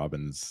Richard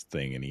Robbins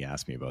thing, and he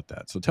asked me about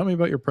that. So tell me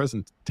about your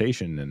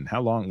presentation and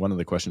how long. One of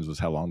the questions was,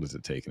 how long does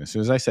it take? And as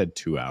soon as I said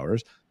 2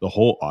 hours, the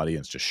whole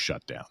audience just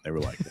shut down. They were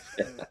like,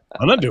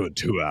 I'm not doing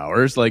 2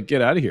 hours. Like,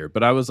 get out of here.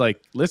 But I was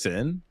like,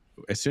 listen,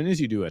 as soon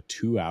as you do a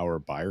 2-hour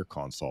buyer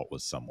consult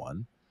with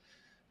someone,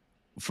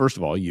 first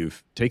of all,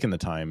 you've taken the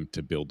time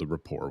to build the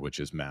rapport, which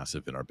is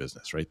massive in our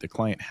business, right? The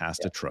client has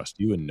to trust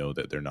you and know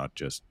that they're not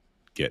just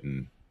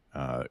getting,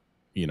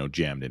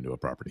 jammed into a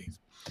property.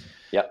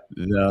 Yeah.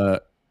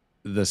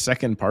 The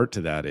second part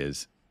to that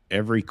is,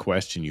 every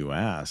question you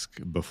ask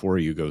before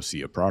you go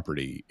see a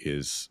property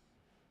is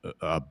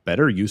a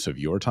better use of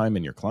your time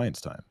and your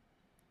client's time.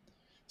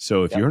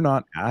 So if you're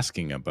not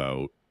asking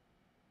about,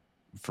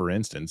 for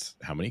instance,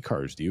 how many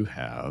cars do you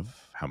have?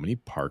 How many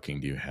parking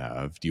do you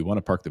have? Do you want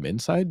to park them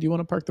inside? Do you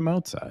want to park them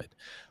outside?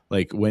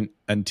 Like,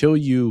 until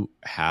you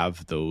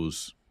have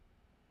those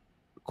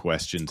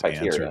questions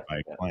answered by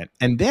a client,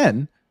 and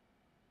then,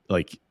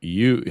 like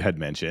you had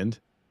mentioned,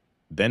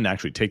 then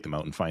actually take them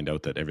out and find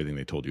out that everything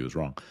they told you is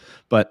wrong.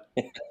 But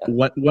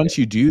once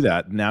you do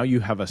that, now you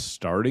have a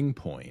starting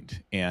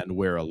point. And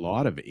where a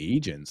lot of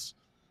agents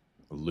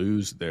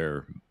lose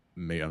their,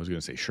 I was going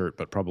to say shirt,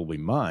 but probably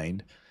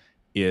mind,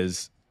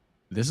 is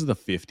this is the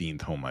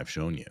 15th home I've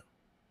shown you.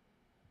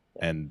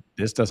 And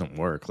this doesn't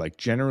work. Like,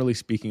 generally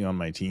speaking, on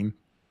my team,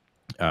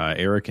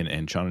 Eric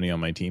and Chanani on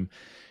my team,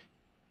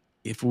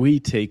 if we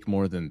take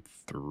more than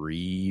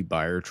 3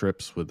 buyer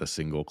trips with a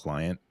single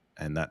client,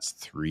 and that's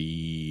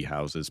 3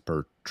 houses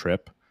per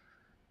trip,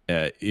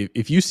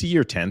 if you see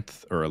your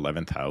 10th or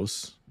 11th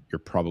house, you're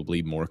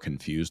probably more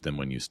confused than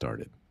when you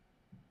started.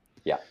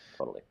 Yeah,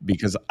 totally.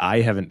 Because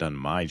I haven't done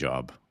my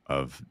job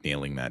of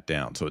nailing that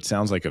down. So it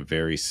sounds like a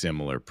very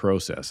similar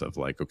process of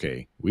like,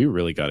 okay, we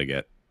really got to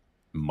get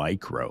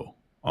micro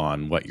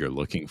on what you're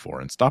looking for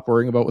and stop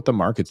worrying about what the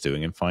market's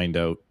doing and find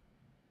out,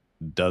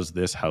 does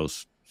this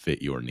house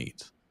fit your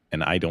needs?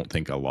 And I don't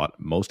think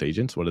most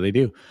agents, what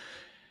do?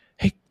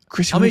 Hey,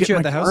 Chris, I'll meet you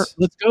at the house.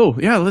 Let's go.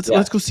 Yeah, let's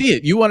go see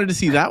it. You wanted to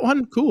see that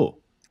one? Cool.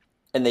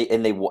 And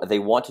they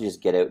want to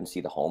just get out and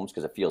see the homes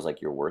because it feels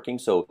like you're working.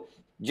 So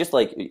just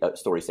like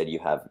Story said, you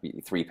have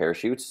 3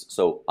 parachutes.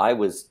 So I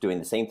was doing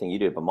the same thing you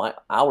did,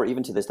 but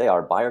even to this day,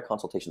 our buyer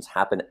consultations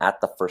happen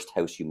at the first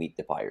house you meet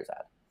the buyers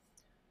at.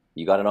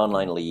 You got an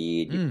online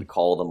lead, you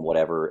call them,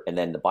 whatever, and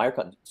then the buyer.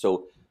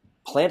 So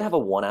plan to have a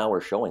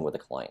 1-hour showing with a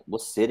client. We'll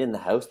sit in the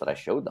house that I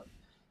showed them,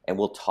 and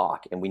we'll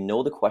talk, and we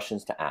know the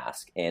questions to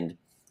ask. And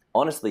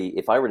honestly,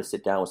 if I were to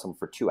sit down with someone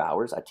for 2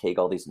 hours, I'd take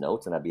all these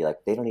notes, and I'd be like,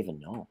 they don't even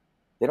know.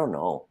 They don't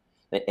know.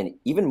 And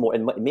even more,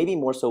 and maybe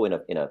more so in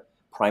a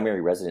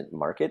primary resident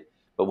market.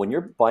 But when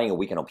you're buying a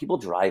weekend home, people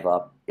drive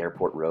up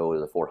Airport Road or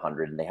the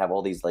 400, and they have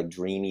all these like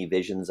dreamy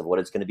visions of what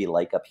it's going to be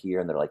like up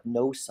here. And they're like,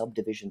 no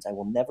subdivisions. I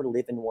will never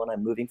live in one.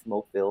 I'm moving from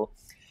Oakville.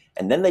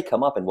 And then they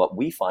come up, and what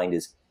we find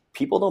is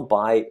people don't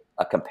buy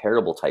a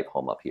comparable type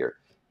home up here.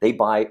 They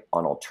buy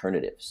on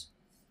alternatives.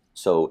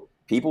 So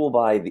people will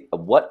buy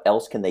what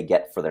else can they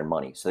get for their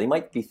money? So they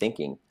might be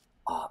thinking,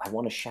 oh, I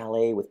want a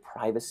chalet with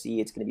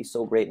privacy. It's going to be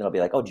so great. And I'll be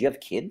like, oh, do you have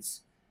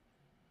kids?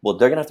 Well,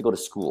 they're going to have to go to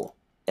school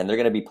and they're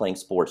going to be playing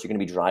sports. You're going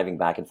to be driving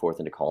back and forth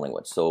into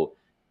Collingwood. So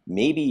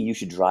maybe you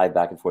should drive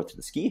back and forth to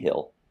the ski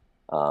hill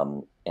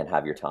and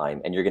have your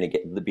time. And you're going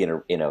to be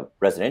in a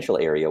residential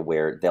area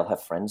where they'll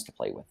have friends to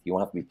play with. You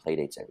won't have to be play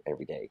dates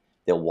every day.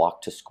 They'll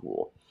walk to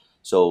school.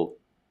 So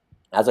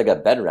as I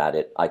got better at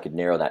it, I could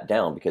narrow that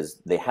down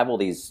because they have all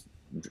these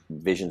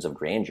visions of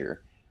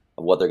grandeur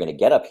of what they're going to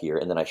get up here.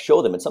 And then I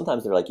show them. And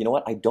sometimes they're like, you know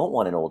what? I don't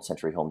want an old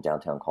century home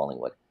downtown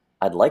Collingwood.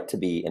 I'd like to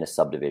be in a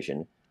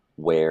subdivision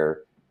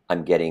where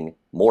I'm getting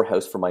more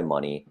house for my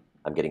money.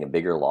 I'm getting a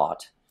bigger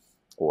lot,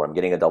 or I'm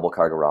getting a double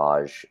car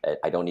garage.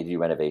 I don't need to do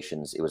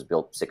renovations. It was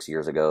built 6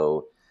 years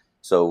ago.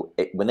 So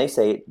when they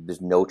say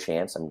there's no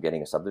chance I'm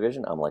getting a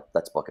subdivision, I'm like,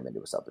 let's book them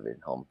into a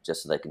subdivision home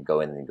just so they can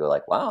go in and go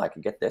like, wow, I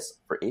can get this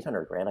for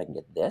 800 grand. I can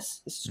get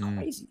this. This is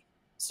crazy.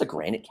 This is a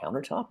granite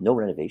countertop, no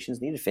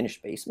renovations needed,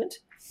 finished basement.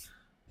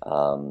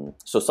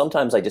 So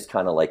sometimes I just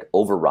kind of like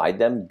override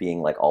them,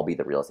 being like, I'll be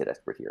the real estate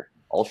expert here.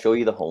 I'll show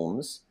you the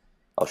homes.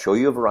 I'll show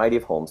you a variety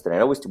of homes. And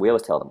we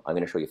always tell them, I'm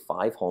going to show you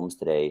 5 homes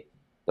today.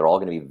 They're all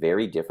going to be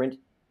very different.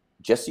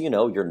 Just so you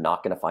know, you're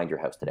not going to find your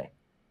house today,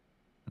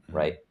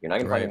 right? You're not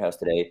going to find your house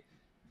today.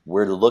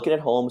 We're looking at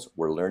homes.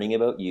 We're learning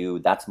about you.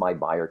 That's my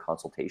buyer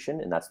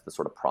consultation. And that's the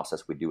sort of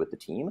process we do with the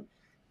team.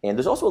 And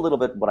there's also a little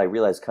bit what I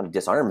realize kind of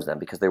disarms them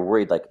because they're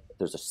worried like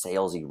there's a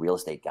salesy real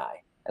estate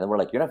guy. And then we're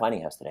like, you're not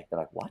finding a house today. They're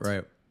like, what?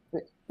 Right.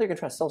 They're going to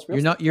try to sell us real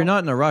estate. You're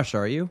not in a rush,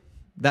 are you?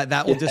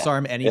 That will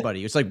disarm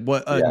anybody. It's like,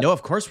 what? No,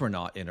 of course we're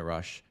not in a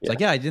rush. It's like,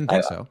 yeah, I didn't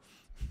think so.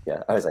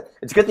 Yeah, I was like,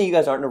 it's a good thing you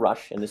guys aren't in a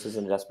rush, and this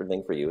isn't a desperate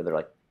thing for you. And they're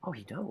like, oh,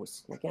 he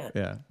knows. Like,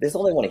 yeah. This is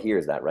all they want to hear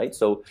is that, right?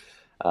 So,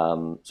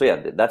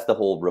 that's the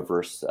whole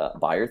reverse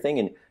buyer thing.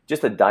 And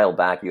just to dial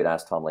back, you had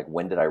asked Tom, like,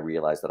 when did I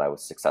realize that I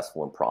was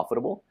successful and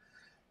profitable?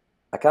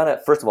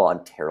 First of all,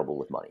 I'm terrible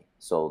with money,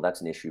 so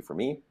that's an issue for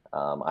me.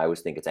 I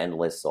always think it's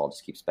endless, so I'll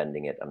just keep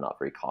spending it. I'm not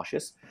very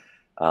cautious.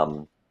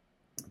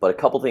 But a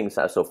couple things.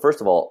 So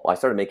first of all, I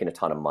started making a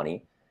ton of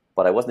money,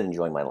 but I wasn't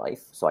enjoying my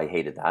life, so I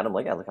hated that. I'm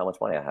like, yeah, look how much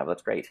money I have.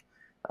 That's great.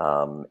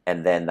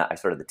 And then I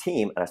started the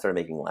team, and I started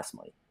making less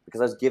money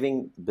because I was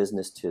giving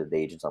business to the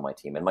agents on my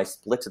team, and my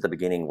splits at the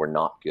beginning were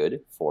not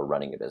good for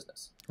running a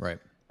business. Right.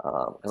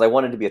 Because I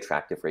wanted to be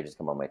attractive for agents to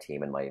come on my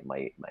team, and my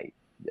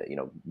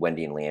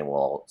Wendy and Leanne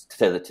will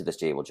to this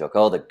day will joke,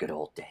 oh, the good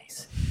old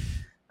days.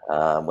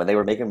 When they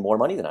were making more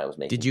money than I was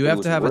making. Did you have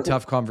to have a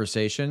tough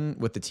conversation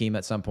with the team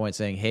at some point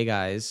saying, hey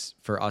guys,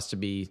 for us to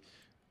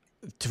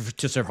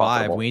survive,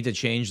 profitable, we need to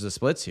change the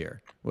splits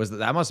here?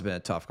 That must have been a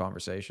tough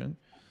conversation.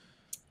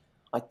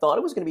 I thought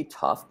it was going to be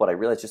tough, but I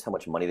realized just how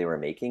much money they were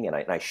making. And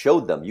I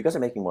showed them, you guys are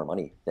making more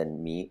money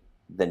than me,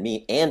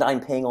 and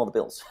I'm paying all the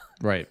bills.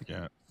 Right.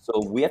 Yeah.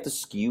 So we have to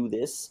skew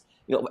this.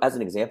 As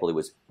an example, it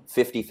was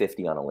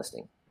 50-50 on a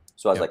listing.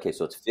 So I was like, okay,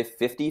 so it's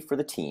 50 for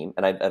the team.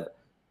 And I've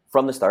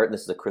from the start, and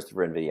this is a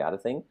Christopher and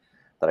Vidiata thing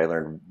that I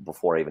learned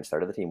before I even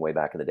started the team way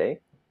back in the day,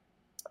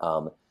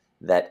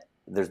 that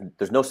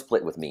there's no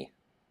split with me.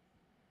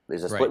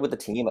 There's a split with the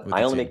team.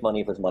 I only make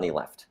money if there's money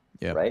left,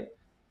 right?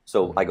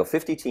 So I go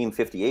 50 team,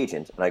 50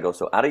 agent, and I go,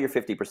 so out of your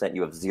 50%,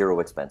 you have 0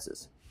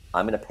 expenses.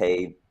 I'm going to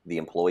pay the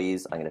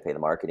employees. I'm going to pay the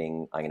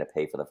marketing. I'm going to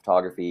pay for the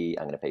photography.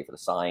 I'm going to pay for the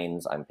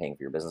signs. I'm paying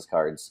for your business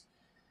cards.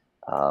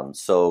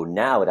 So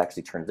now it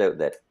actually turns out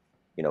that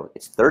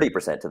it's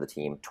 30% to the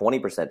team,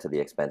 20% to the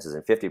expenses,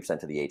 and 50%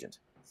 to the agent.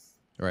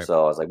 Right.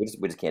 So I was like,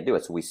 we just can't do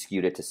it. So we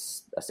skewed it to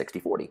a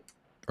 60-40,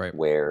 right?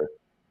 Where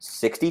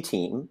 60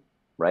 team,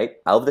 right?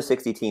 Out of the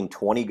 60 team,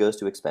 20 goes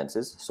to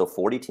expenses. So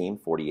 40 team,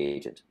 40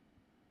 agent.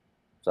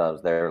 So I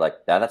was there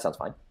like, that sounds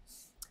fine.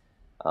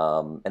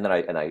 And then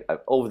I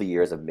over the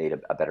years, I've made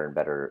a better and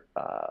better,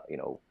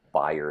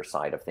 buyer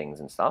side of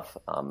things and stuff.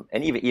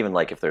 And even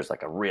like if there's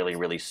like a really,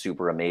 really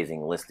super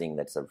amazing listing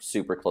that's a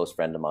super close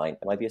friend of mine,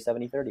 it might be a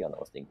 70-30 on the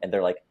listing. And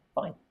they're like,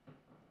 fine.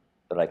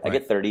 They're like, right. I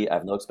get 30, I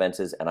have no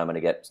expenses, and I'm going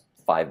to get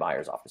 5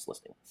 buyers off this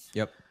listing.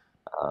 Yep.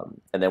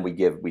 And then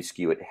we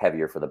skew it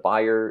heavier for the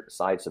buyer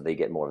side, so they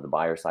get more of the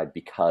buyer side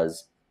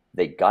because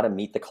they got to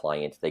meet the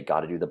client, they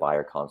got to do the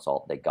buyer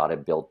consult, they got to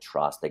build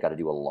trust, they got to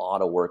do a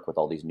lot of work with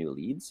all these new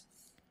leads.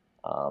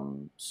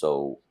 And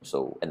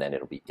then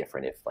it'll be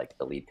different if like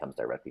the lead comes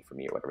directly from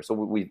me or whatever. So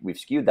we've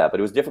skewed that, but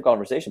it was a different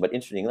conversation. But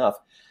interesting enough,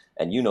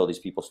 and these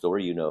people's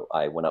story,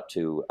 I went up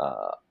to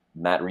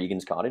Matt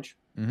Regan's cottage,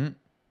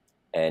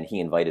 and he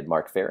invited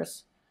Mark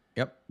Ferris,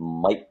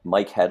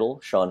 Mike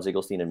Heddle, Sean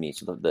Ziegelstein, and me.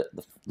 So the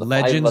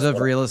legends of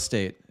real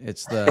estate.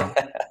 It's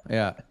the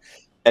yeah.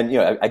 And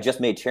I just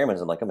made chairman.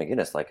 I'm like, oh my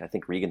goodness, like I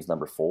think Regan's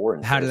number 4.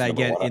 And how did I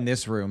get in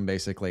this room?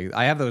 Basically,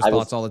 I have those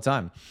thoughts all the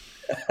time.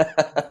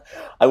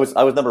 I was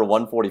number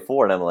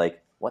 144, and I'm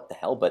like, what the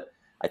hell? But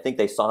I think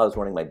they saw I was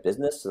running my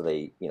business, so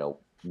they,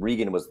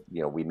 Regan was,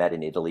 we met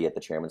in Italy at the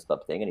Chairman's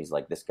Club thing, and he's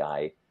like, this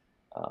guy,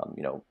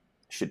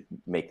 should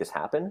make this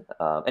happen.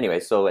 Anyway,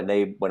 so and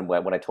they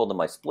when I told them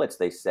my splits,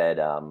 they said,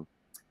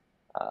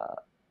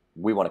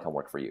 we want to come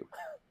work for you.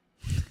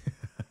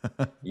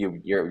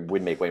 You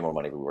would make way more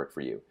money if we work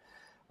for you.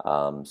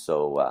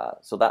 So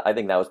that I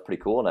think that was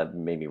pretty cool, and that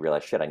made me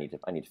realize, shit, I need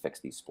to fix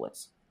these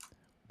splits.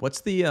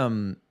 What's the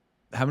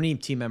how many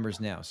team members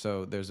now?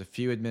 So there's a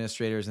few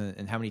administrators,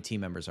 and how many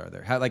team members are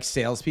there? How, like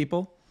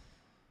salespeople?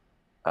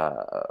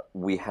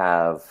 We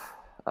have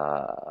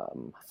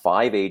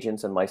 5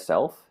 agents and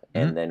myself,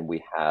 and then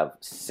we have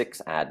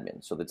 6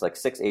 admins. So it's like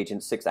 6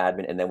 agents, 6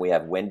 admin, and then we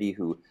have Wendy,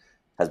 who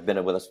has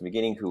been with us from the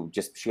beginning,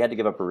 she had to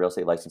give up her real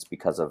estate license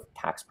because of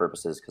tax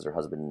purposes, because her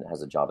husband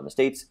has a job in the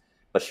States,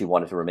 but she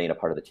wanted to remain a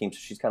part of the team. So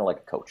she's kind of like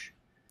a coach.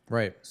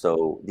 Right.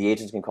 So the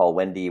agents can call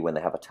Wendy when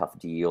they have a tough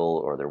deal,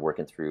 or they're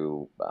working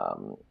through,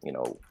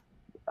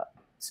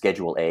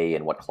 Schedule A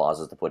and what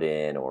clauses to put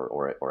in,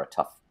 or a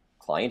tough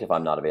client. If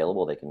I'm not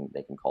available, they can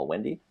call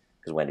Wendy,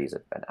 because Wendy's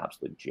an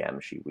absolute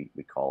gem. We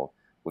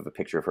have a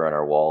picture of her on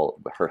our wall,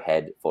 her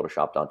head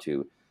photoshopped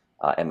onto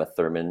Uma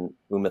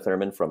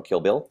Thurman from Kill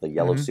Bill, the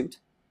yellow suit.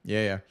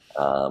 Yeah.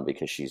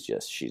 Because she's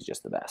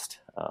just the best.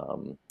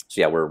 So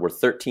yeah, we're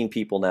 13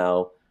 people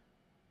now.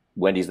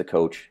 Wendy's the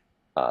coach,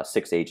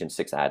 6 agents,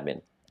 6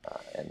 admin,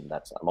 and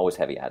I'm always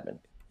heavy admin.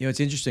 You know, it's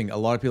interesting. A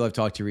lot of people I've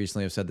talked to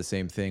recently have said the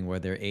same thing, where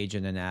their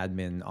agent and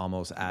admin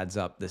almost adds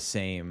up the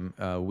same.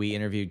 We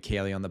interviewed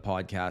Kaylee on the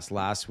podcast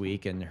last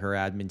week, and her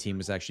admin team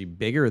was actually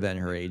bigger than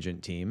her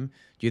agent team.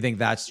 Do you think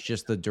that's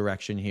just the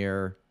direction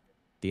here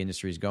the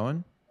industry's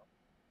going?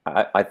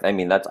 I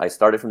mean, I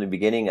started from the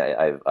beginning.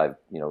 I've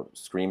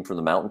screamed from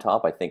the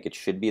mountaintop. I think it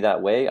should be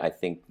that way. I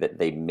think that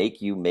they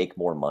make you make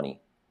more money.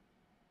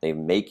 They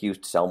make you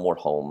sell more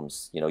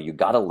homes. You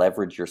got to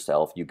leverage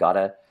yourself. You got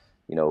to,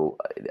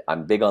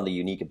 I'm big on the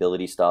unique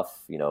ability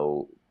stuff.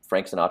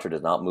 Frank Sinatra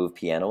does not move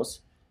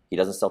pianos. He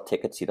doesn't sell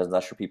tickets. He doesn't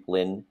usher people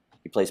in.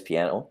 He plays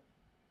piano.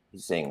 He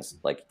sings.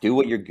 Like, do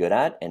what you're good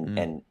at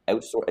and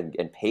outsource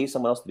and pay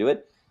someone else to do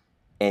it.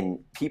 And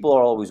people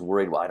are always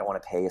worried, well, I don't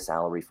want to pay a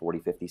salary 40,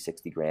 50,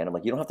 60 grand. I'm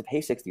like, you don't have to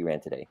pay 60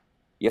 grand today.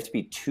 You have to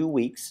be 2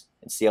 weeks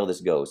and see how this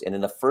goes. And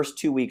in the first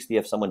 2 weeks, you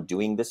have someone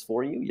doing this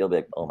for you. You'll be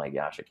like, oh my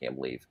gosh, I can't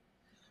believe.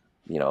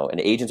 And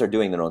agents are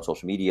doing their own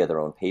social media, their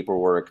own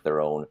paperwork, their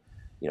own,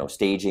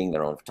 staging,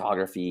 their own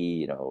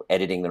photography,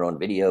 editing their own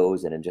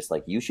videos. And just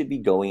like, you should be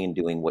going and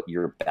doing what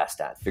you're best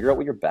at. Figure out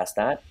what you're best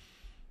at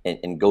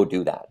and go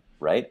do that,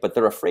 right? But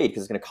they're afraid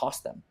because it's going to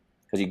cost them,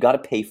 because you got to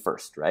pay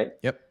first, right?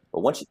 Yep. But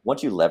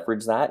once you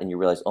leverage that and you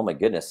realize, oh my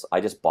goodness, I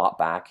just bought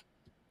back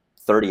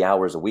 30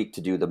 hours a week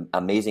to do the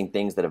amazing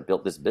things that have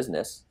built this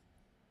business,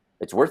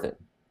 it's worth it,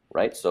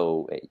 right?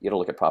 So you got to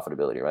look at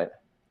profitability, right?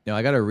 Now,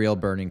 I got a real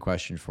burning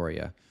question for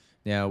you.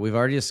 Now, we've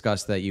already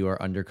discussed that you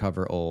are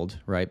undercover old,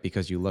 right?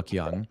 Because you look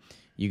young.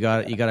 You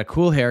got a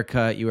cool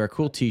haircut. You wear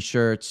cool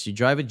T-shirts. You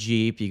drive a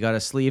Jeep. You got a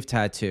sleeve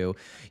tattoo.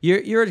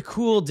 You're a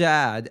cool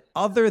dad,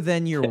 other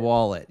than your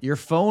wallet, your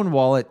phone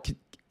wallet.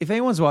 If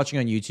anyone's watching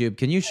on YouTube,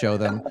 can you show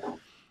them?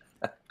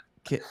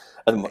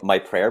 My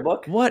prayer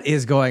book? What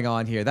is going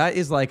on here? That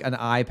is like an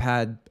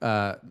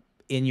iPad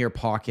in your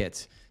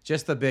pocket.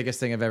 Just the biggest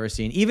thing I've ever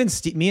seen. Even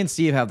me and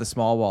Steve have the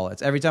small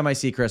wallets. Every time I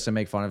see Chris, I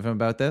make fun of him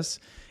about this.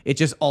 It's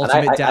just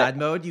ultimate dad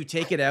mode. You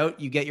take it out,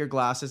 you get your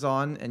glasses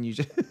on, and you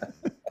just...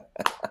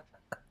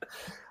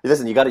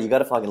 Listen, you got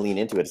to fucking lean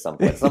into it at some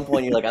point. At some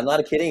point, you're like, I'm not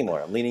a kid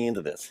anymore. I'm leaning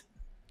into this.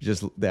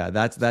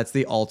 That's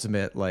the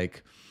ultimate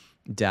like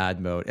dad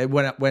mode. And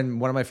when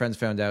one of my friends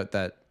found out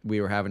that we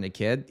were having a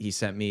kid, he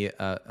sent me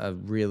a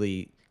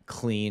really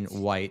clean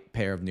white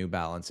pair of New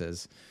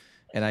Balances,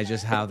 and I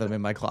just have them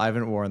in my closet. I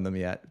haven't worn them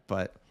yet,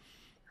 but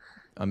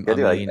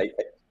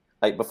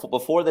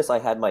before this, I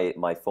had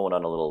my phone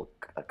on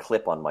a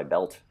clip on my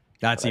belt.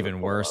 That's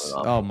even worse.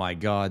 Oh my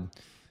God.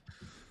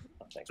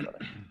 Oh, thanks, brother.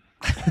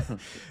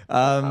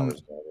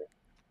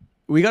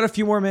 We got a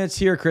few more minutes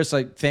here, Chris.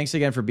 Thanks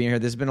again for being here.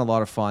 This has been a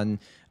lot of fun.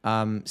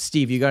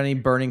 Steve, you got any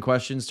burning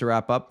questions to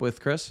wrap up with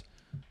Chris?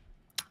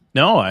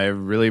 No, I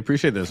really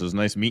appreciate this. It was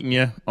nice meeting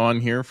you on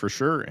here for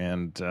sure.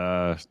 And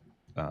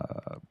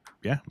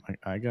yeah,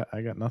 I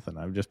got nothing.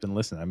 I've just been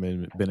listening.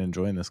 I've been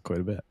enjoying this quite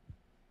a bit.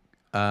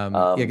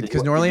 Yeah,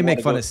 because normally I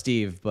make fun of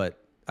Steve, but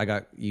I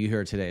got you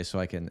here today, so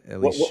I can at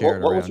least share it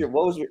around.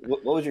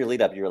 What was your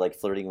lead up? You were like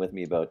flirting with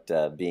me about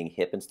being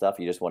hip and stuff.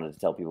 You just wanted to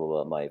tell people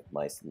about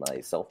my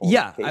cell phone.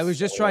 Yeah, I was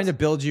just trying to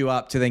build you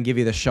up to then give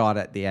you the shot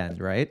at the end,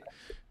 right?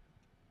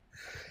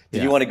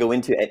 Did you want to go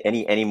into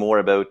any more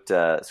about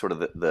sort of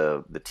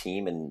the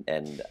team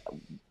and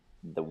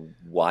the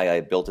why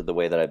I built it the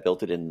way that I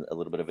built it in a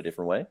little bit of a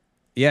different way?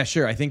 Yeah,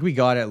 sure. I think we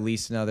got at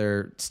least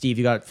another. Steve,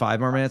 you got 5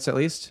 more minutes at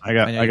least. I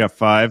got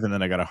 5, and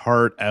then I got a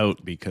hard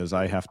out because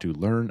I have to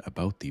learn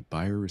about the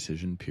buyer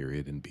rescission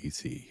period in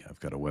BC.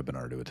 I've got a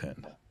webinar to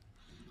attend.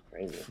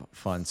 Crazy.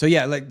 Fun. So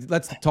yeah,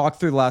 let's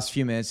talk through the last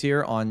few minutes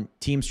here on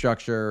team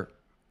structure.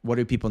 What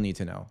do people need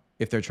to know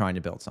if they're trying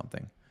to build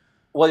something?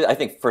 Well, I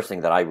think first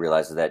thing that I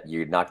realized is that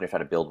you're not going to try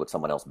to build what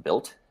someone else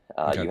built.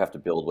 Okay. You have to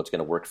build what's going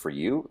to work for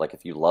you. Like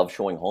if you love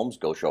showing homes,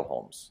 go show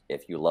homes.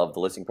 If you love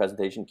the listing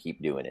presentation,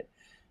 keep doing it.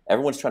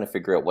 everyone's trying to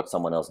figure out what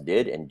someone else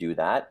did and do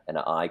that. And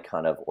I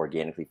kind of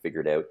organically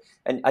figured out,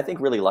 and I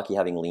think really lucky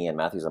having Leanne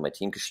Matthews on my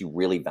team because she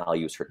really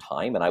values her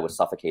time and I was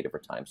suffocated for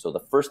time. So the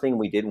first thing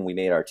we did when we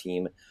made our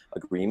team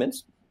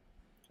agreements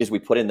is we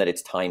put in that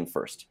it's time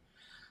first.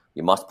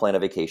 You must plan a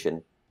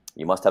vacation.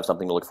 You must have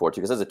something to look forward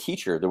to. Because as a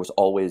teacher, there was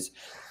always,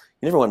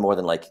 you never went more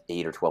than like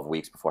 8 or 12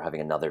 weeks before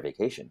having another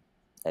vacation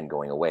and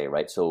going away,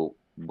 right? So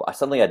I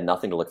suddenly had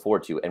nothing to look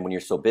forward to. And when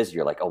you're so busy,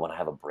 you're like, oh, when I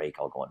have a break,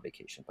 I'll go on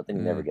vacation. But then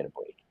you never get a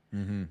break.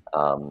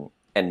 Mm-hmm.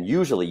 And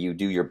usually you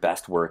do your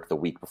best work the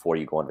week before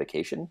you go on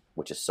vacation,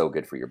 which is so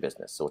good for your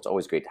business. So it's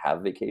always great to have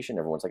a vacation.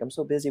 Everyone's like, I'm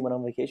so busy when I'm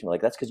on vacation. We're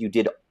like, that's because you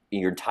did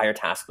your entire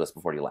task list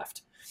before you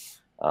left.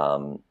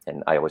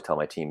 And I always tell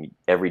my team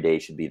every day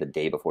should be the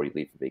day before you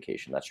leave for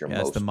vacation. That's your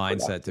most that's the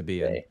mindset to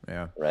be in.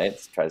 Yeah. Right.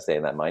 Let's try to stay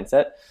in that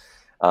mindset.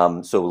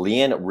 So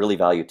Leanne really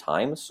valued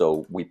time.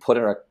 So we put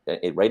in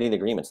right in the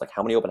agreements, like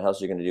how many open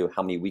houses you're going to do,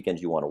 how many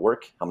weekends you want to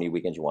work, how many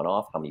weekends you want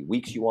off, how many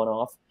weeks you want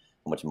off,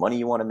 how much money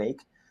you want to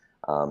make.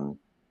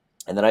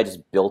 And then I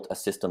just built a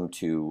system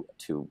to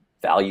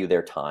value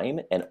their time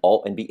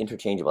and be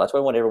interchangeable. That's why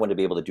I want everyone to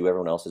be able to do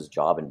everyone else's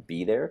job and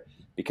be there,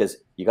 because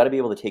you got to be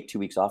able to take 2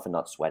 weeks off and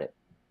not sweat it.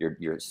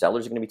 Your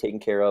sellers are going to be taken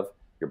care of.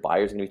 Your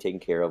buyers are going to be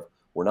taken care of.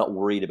 We're not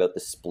worried about the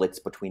splits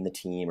between the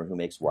team or who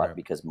makes what,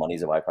 because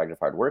money's a byproduct of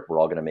hard work. We're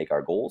all going to make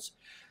our goals.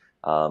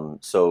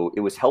 So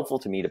it was helpful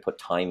to me to put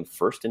time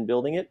first in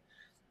building it.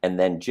 And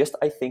then just,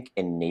 I think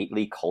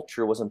innately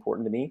culture was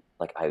important to me.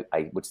 Like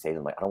I would say to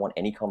them, like, I don't want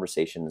any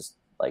conversations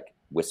like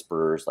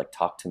whispers, like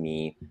talk to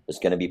me. There's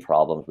going to be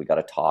problems. We got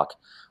to talk.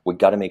 We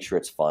got to make sure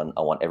it's fun.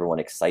 I want everyone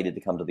excited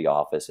to come to the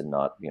office and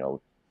not,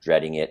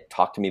 dreading it.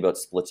 Talk to me about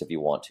splits if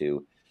you want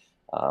to.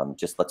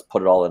 Just let's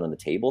put it all in on the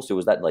table. So it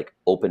was that like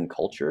open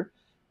culture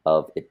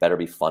of it better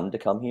be fun to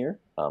come here.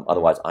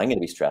 Otherwise I'm going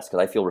to be stressed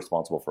because I feel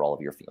responsible for all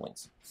of your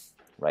feelings,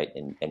 right?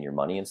 And your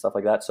money and stuff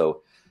like that.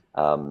 So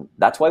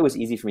that's why it was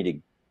easy for me to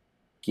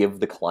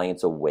give the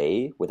clients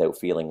away without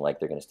feeling like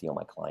they're going to steal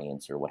my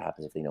clients or what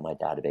happens if they know my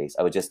database.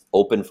 I was just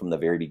open from the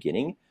very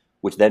beginning,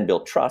 which then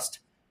built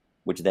trust,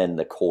 which then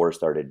the core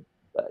started,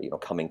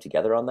 coming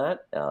together on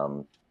that.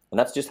 And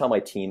that's just how my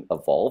team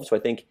evolved. So I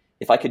think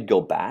if I could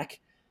go back,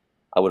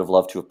 I would have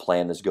loved to have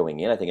planned this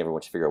going in. I think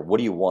everyone should figure out, what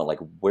do you want? Like,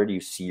 where do you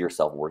see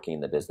yourself working in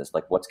the business?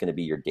 Like, what's going to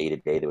be your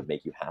day-to-day that would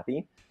make you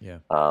happy? Yeah.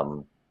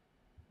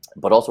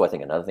 But also I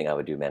think another thing I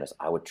would do, man, is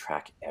I would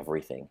track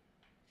everything.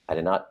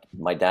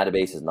 My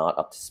database is not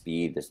up to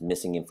speed. There's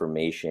missing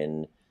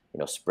information,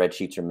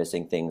 spreadsheets are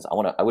missing things.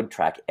 I would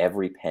track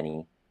every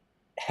penny,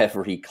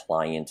 every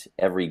client,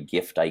 every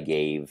gift I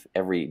gave,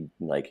 and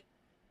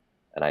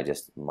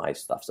my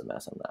stuff's a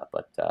mess on that.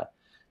 But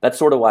that's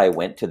sort of why I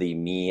went to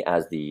me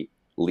as the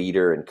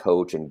leader and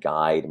coach and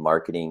guide,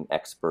 marketing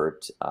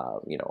expert,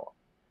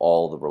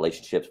 all the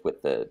relationships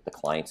with the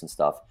clients and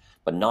stuff,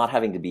 but not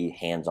having to be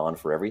hands-on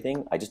for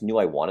everything. I just knew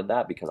I wanted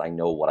that because I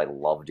know what I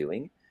love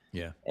doing.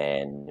 Yeah.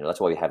 And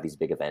that's why we have these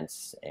big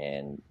events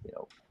and,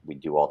 we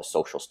do all the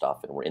social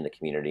stuff and we're in the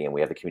community and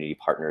we have the community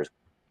partners.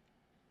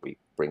 We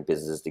bring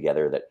businesses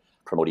together that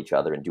promote each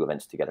other and do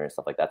events together and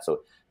stuff like that. So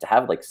to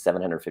have like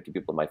 750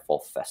 people in my fall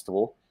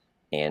festival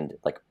and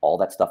like all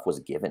that stuff was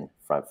given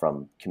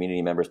from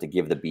community members to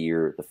give the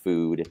beer, the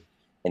food.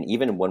 And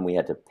even when we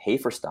had to pay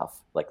for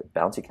stuff like the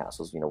bouncy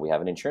castles, we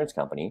have an insurance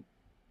company,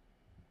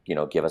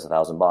 give us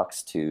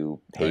 $1,000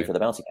 to pay for the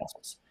bouncy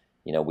castles.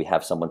 We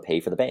have someone pay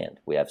for the band.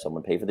 We have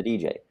someone pay for the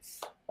DJ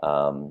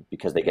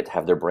because they get to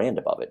have their brand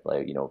above it.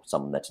 Like,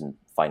 someone that's in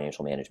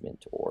financial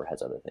management or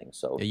has other things.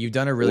 So yeah, you've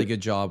done a really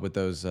good job with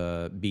those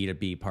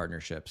B2B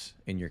partnerships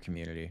in your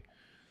community.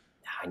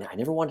 I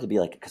never wanted to be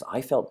like, because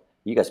I felt,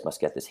 you guys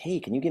must get this. Hey,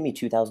 can you give me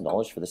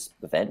 $2,000 for this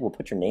event? We'll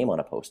put your name on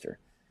a poster.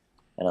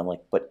 And I'm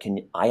like, but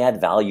can I add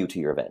value to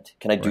your event?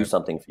 Can I do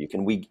something for you?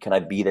 Can I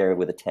be there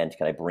with a tent?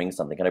 Can I bring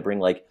something? Can I bring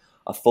like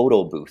a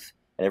photo booth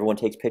and everyone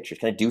takes pictures?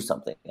 Can I do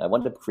something? I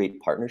wanted to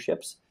create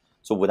partnerships.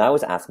 So when I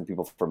was asking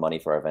people for money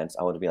for our events,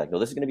 I wanted to be like, no,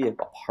 this is going to be a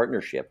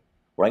partnership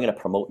where I'm going to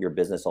promote your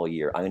business all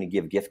year. I'm going to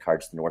give gift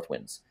cards to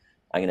Northwinds.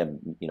 I'm going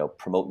to,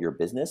 promote your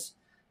business.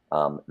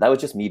 That was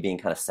just me being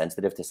kind of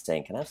sensitive to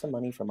saying, can I have some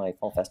money for my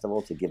fall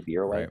festival to give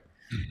beer away?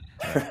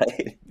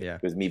 Right. Yeah.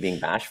 It was me being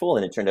bashful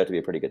and it turned out to be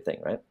a pretty good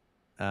thing. Right.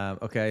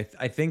 Okay.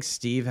 I think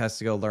Steve has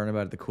to go learn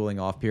about the cooling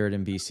off period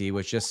in BC,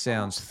 which just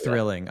sounds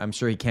thrilling. I'm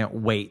sure he can't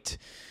wait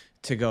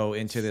to go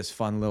into this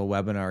fun little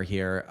webinar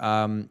here.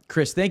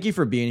 Chris, thank you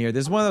for being here.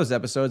 This is one of those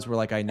episodes where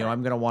I know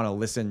I'm going to want to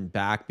listen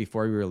back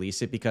before we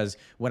release it, because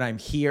when I'm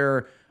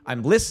here,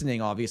 I'm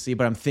listening obviously,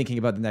 but I'm thinking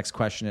about the next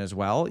question as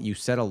well. You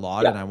said a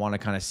lot and I want to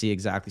kind of see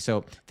exactly.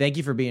 So thank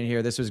you for being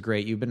here. This was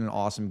great. You've been an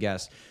awesome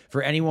guest.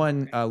 For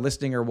anyone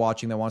listening or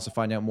watching that wants to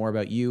find out more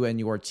about you and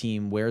your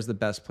team, where's the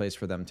best place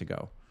for them to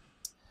go?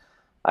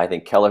 I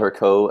think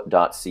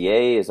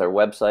keleherco.ca is our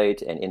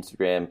website, and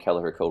Instagram,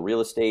 Keleher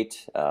Real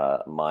Estate.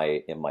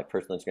 My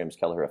personal Instagram is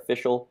Keleher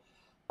Official.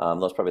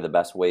 Those are probably the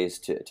best ways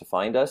to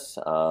find us.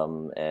 Check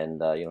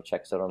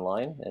us out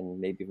online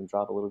and maybe even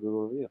drop a little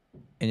Google review.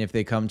 And if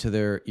they come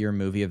to your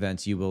movie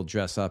events, you will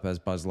dress up as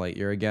Buzz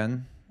Lightyear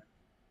again?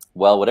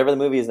 Well, whatever the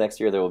movie is next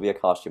year, there will be a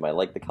costume. I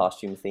like the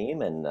costume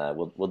theme, and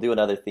we'll do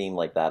another theme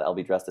like that. I'll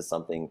be dressed as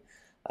something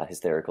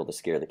hysterical to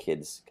scare the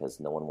kids because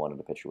no one wanted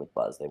a picture with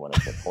Buzz. They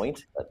wanted to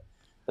point, but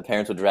the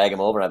parents would drag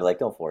him over, and I'd be like,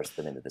 "Don't force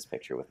them into this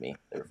picture with me.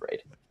 They're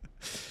afraid."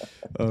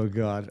 Oh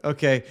God.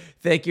 Okay.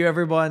 Thank you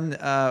everyone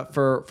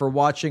for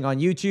watching on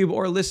YouTube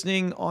or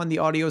listening on the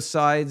audio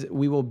side.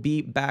 We will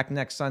be back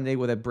next Sunday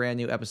with a brand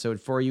new episode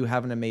for you.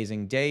 Have an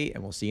amazing day,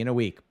 and we'll see you in a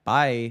week.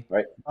 Bye. All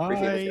right.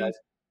 Appreciate this, Bye. guys.